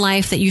time in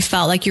life that you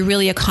felt like you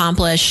really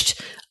accomplished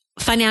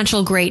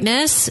financial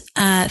greatness,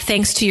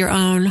 thanks to your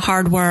own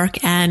hard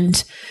work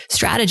and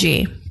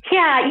strategy.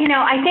 Yeah,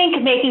 I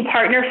think making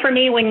partner for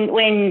me, when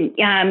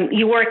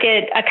you work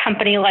at a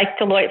company like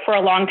Deloitte for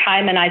a long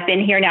time, and I've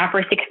been here now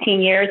for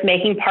 16 years,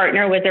 making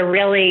partner was a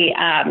really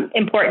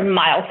important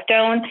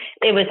milestone.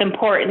 It was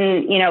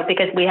important,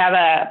 because we have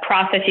a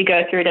process you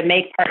go through to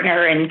make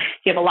partner, and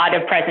you have a lot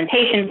of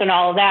presentations and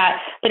all of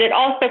that. But it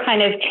also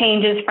kind of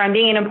changes from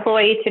being an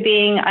employee to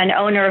being an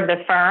owner of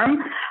the firm.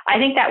 I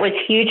think that was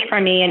huge for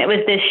me. And it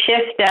was this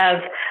shift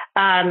of,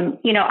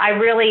 I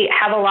really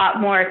have a lot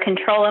more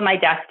control in my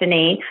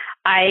destiny.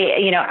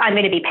 I'm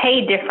going to be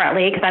paid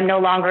differently because I'm no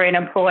longer an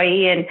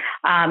employee, and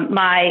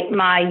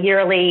my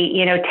yearly,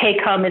 take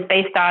home is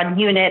based on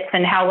units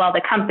and how well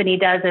the company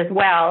does as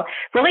well.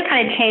 Really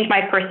kind of changed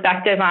my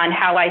perspective on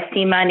how I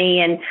see money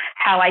and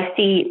how I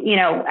see,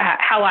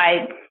 how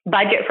I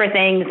budget for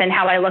things and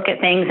how I look at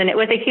things. And it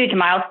was a huge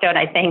milestone,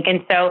 I think.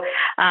 And so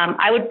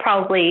I would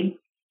probably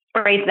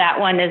raise that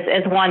one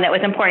as one that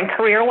was important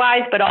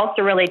career-wise, but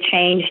also really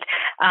changed,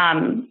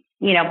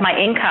 my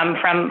income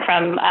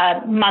from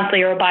a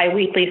monthly or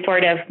biweekly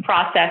sort of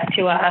process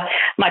to a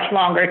much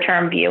longer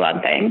term view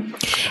on things.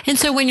 And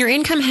so when your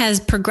income has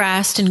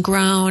progressed and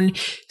grown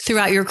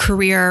throughout your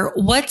career,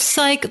 what's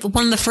like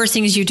one of the first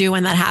things you do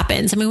when that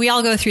happens? I mean, we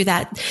all go through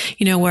that,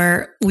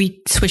 where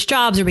we switch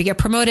jobs or we get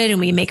promoted and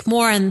we make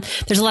more, and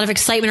there's a lot of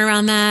excitement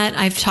around that.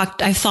 I've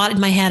thought in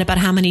my head about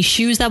how many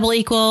shoes that will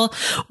equal,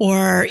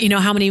 or,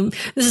 how many,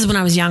 this is when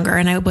I was younger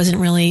and I wasn't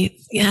really,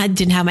 I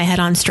didn't have my head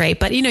on straight,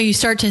 but, you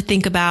start to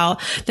think about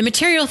the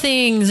material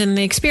things and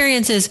the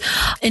experiences.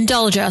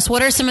 Indulge us.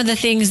 What are some of the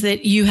things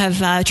that you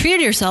have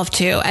treated yourself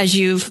to as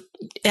you've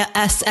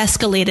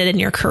escalated in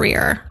your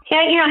career? Yeah,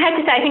 I have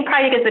to say, I think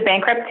probably because of the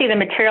bankruptcy, the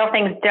material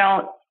things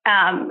don't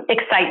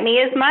excite me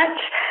as much.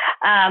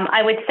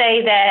 I would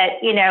say that,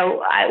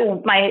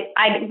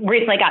 I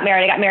recently got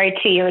married. I got married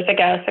 2 years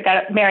ago. So I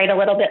got married a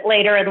little bit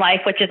later in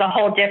life, which is a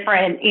whole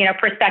different,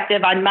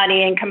 perspective on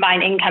money and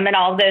combined income and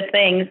all of those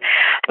things.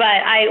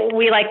 But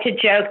we like to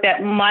joke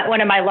that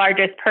one of my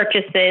largest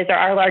purchases, or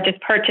our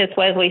largest purchase,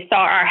 was we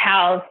saw our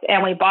house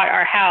and we bought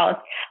our house,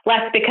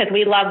 less because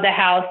we love the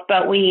house,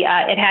 but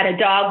it had a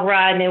dog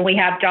run, and we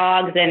have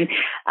dogs, and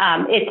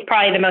it's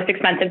probably the most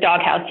expensive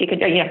dog house you could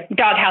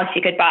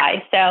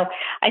buy. So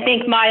I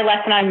think my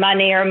lesson on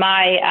money, or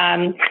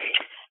my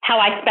how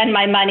I spend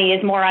my money,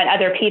 is more on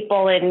other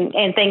people and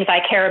things I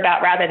care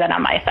about rather than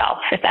on myself,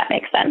 if that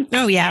makes sense.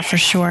 Oh, yeah, for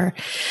sure.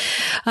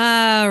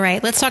 All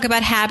right. Let's talk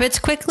about habits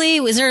quickly.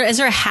 Is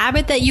there a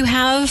habit that you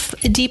have,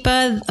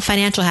 Deepa, a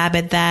financial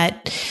habit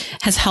that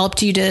has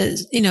helped you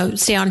to,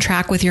 stay on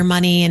track with your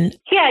money? And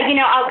yeah,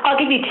 I'll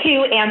give you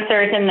two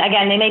answers. And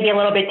again, they may be a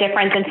little bit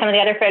different than some of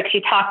the other folks you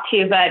talked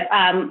to. But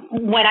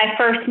when I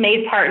first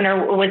made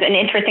partner, was an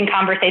interesting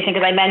conversation,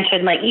 because I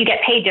mentioned, you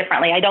get paid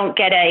differently. I don't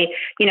get a,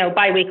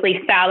 biweekly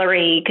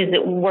salary because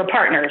we're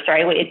partners,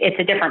 right? It's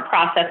a different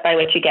process by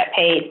which you get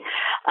paid.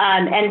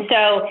 And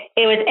so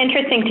it was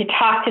interesting to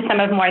talk to some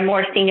of my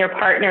more senior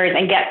partners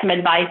and get some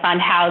advice on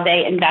how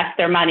they invest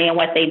their money and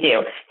what they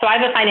do. So I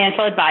have a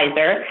financial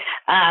advisor.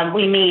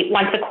 We meet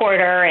once a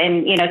quarter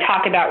and,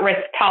 talk about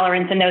risk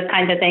tolerance and those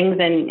kinds of things.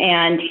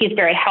 And he's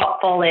very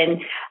helpful in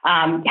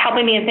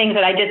helping me in things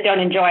that I just don't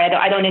enjoy.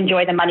 I don't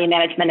enjoy the money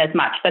management as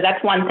much. So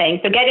that's one thing.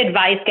 So get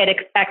advice, get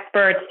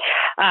experts,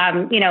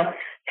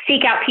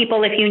 seek out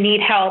people if you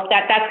need help.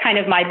 That's kind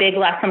of my big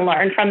lesson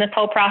learned from this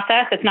whole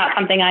process. It's not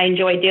something I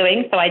enjoy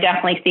doing, so I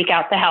definitely seek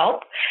out the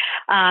help.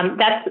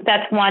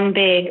 That's one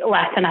big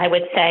lesson I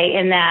would say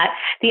in that.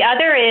 The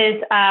other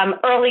is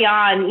early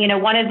on,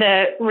 one of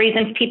the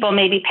reasons people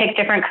maybe pick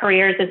different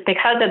careers is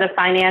because of the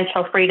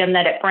financial freedom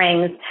that it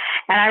brings.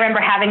 And I remember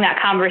having that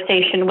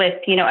conversation with,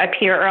 a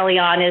peer early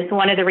on is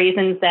one of the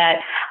reasons that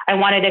I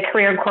wanted a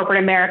career in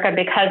corporate America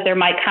because there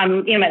might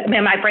come,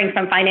 it might bring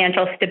some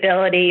financial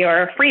stability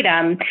or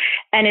freedom.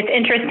 And it's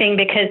interesting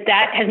because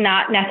that has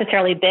not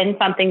necessarily been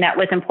something that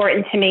was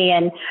important to me.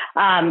 And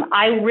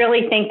I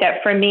really think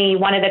that for me,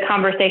 one of the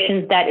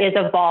conversations that is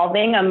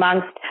evolving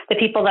amongst the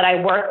people that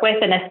I work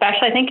with, and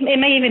especially I think it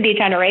may even be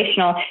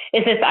generational,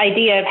 is this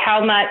idea of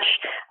how much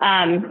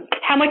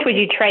would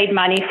you trade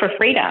money for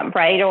freedom,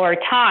 right? Or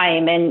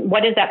time, and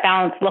what does that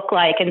balance look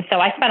like? And so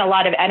I spent a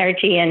lot of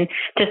energy and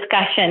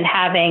discussion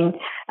having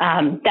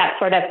that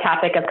sort of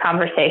topic of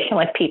conversation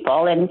with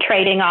people and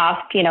trading off,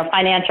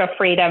 financial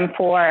freedom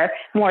for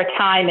more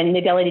time and the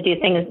ability to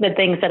do the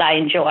things that I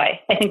enjoy.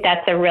 I think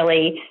that's a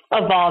really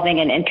evolving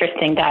and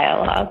interesting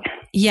dialogue.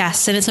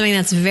 Yes. And it's something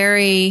that's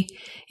very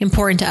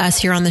important to us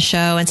here on the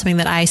show and something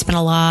that I spend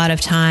a lot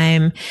of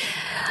time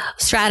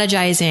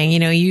strategizing,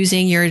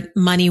 using your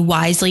money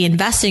wisely,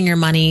 investing your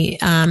money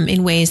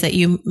in ways that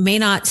you may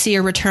not see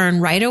a return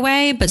right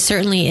away, but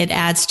certainly it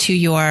adds to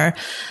your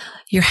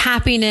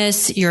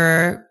happiness,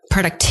 your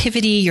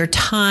productivity, your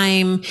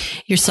time,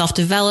 your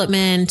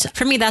self-development.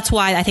 For me, that's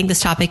why I think this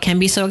topic can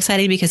be so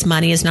exciting, because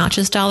money is not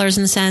just dollars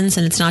and cents,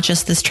 and it's not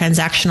just this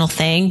transactional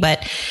thing,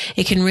 but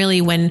it can really,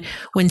 when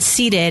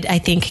seeded, I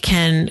think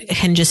can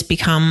just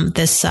become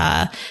this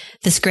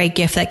great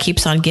gift that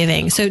keeps on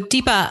giving. So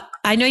Deepa,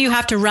 I know you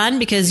have to run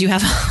because you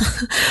have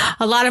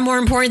a lot of more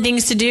important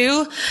things to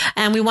do,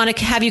 and we want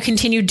to have you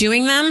continue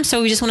doing them.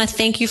 So we just want to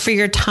thank you for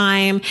your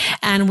time,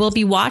 and we'll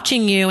be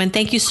watching you. And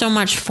thank you so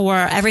much for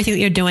everything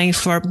that you're doing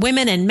for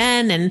women and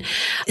men, and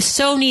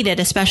so needed,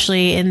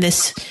 especially in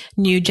this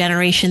new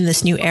generation,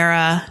 this new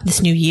era,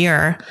 this new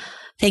year.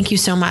 Thank you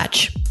so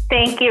much.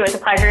 Thank you. It's a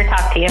pleasure to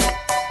talk to you.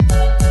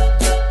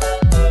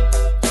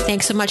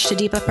 Thanks so much to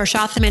Deepa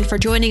Purushothaman for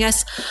joining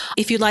us.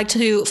 If you'd like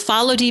to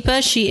follow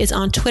Deepa, she is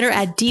on Twitter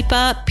at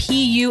Deepa,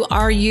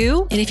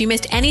 Puru. And if you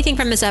missed anything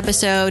from this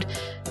episode,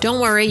 don't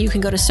worry. You can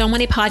go to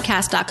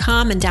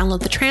SoMoneyPodcast.com and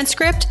download the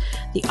transcript,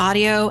 the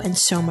audio, and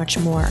so much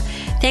more.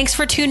 Thanks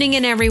for tuning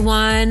in,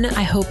 everyone.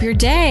 I hope your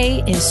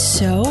day is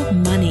so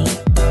money.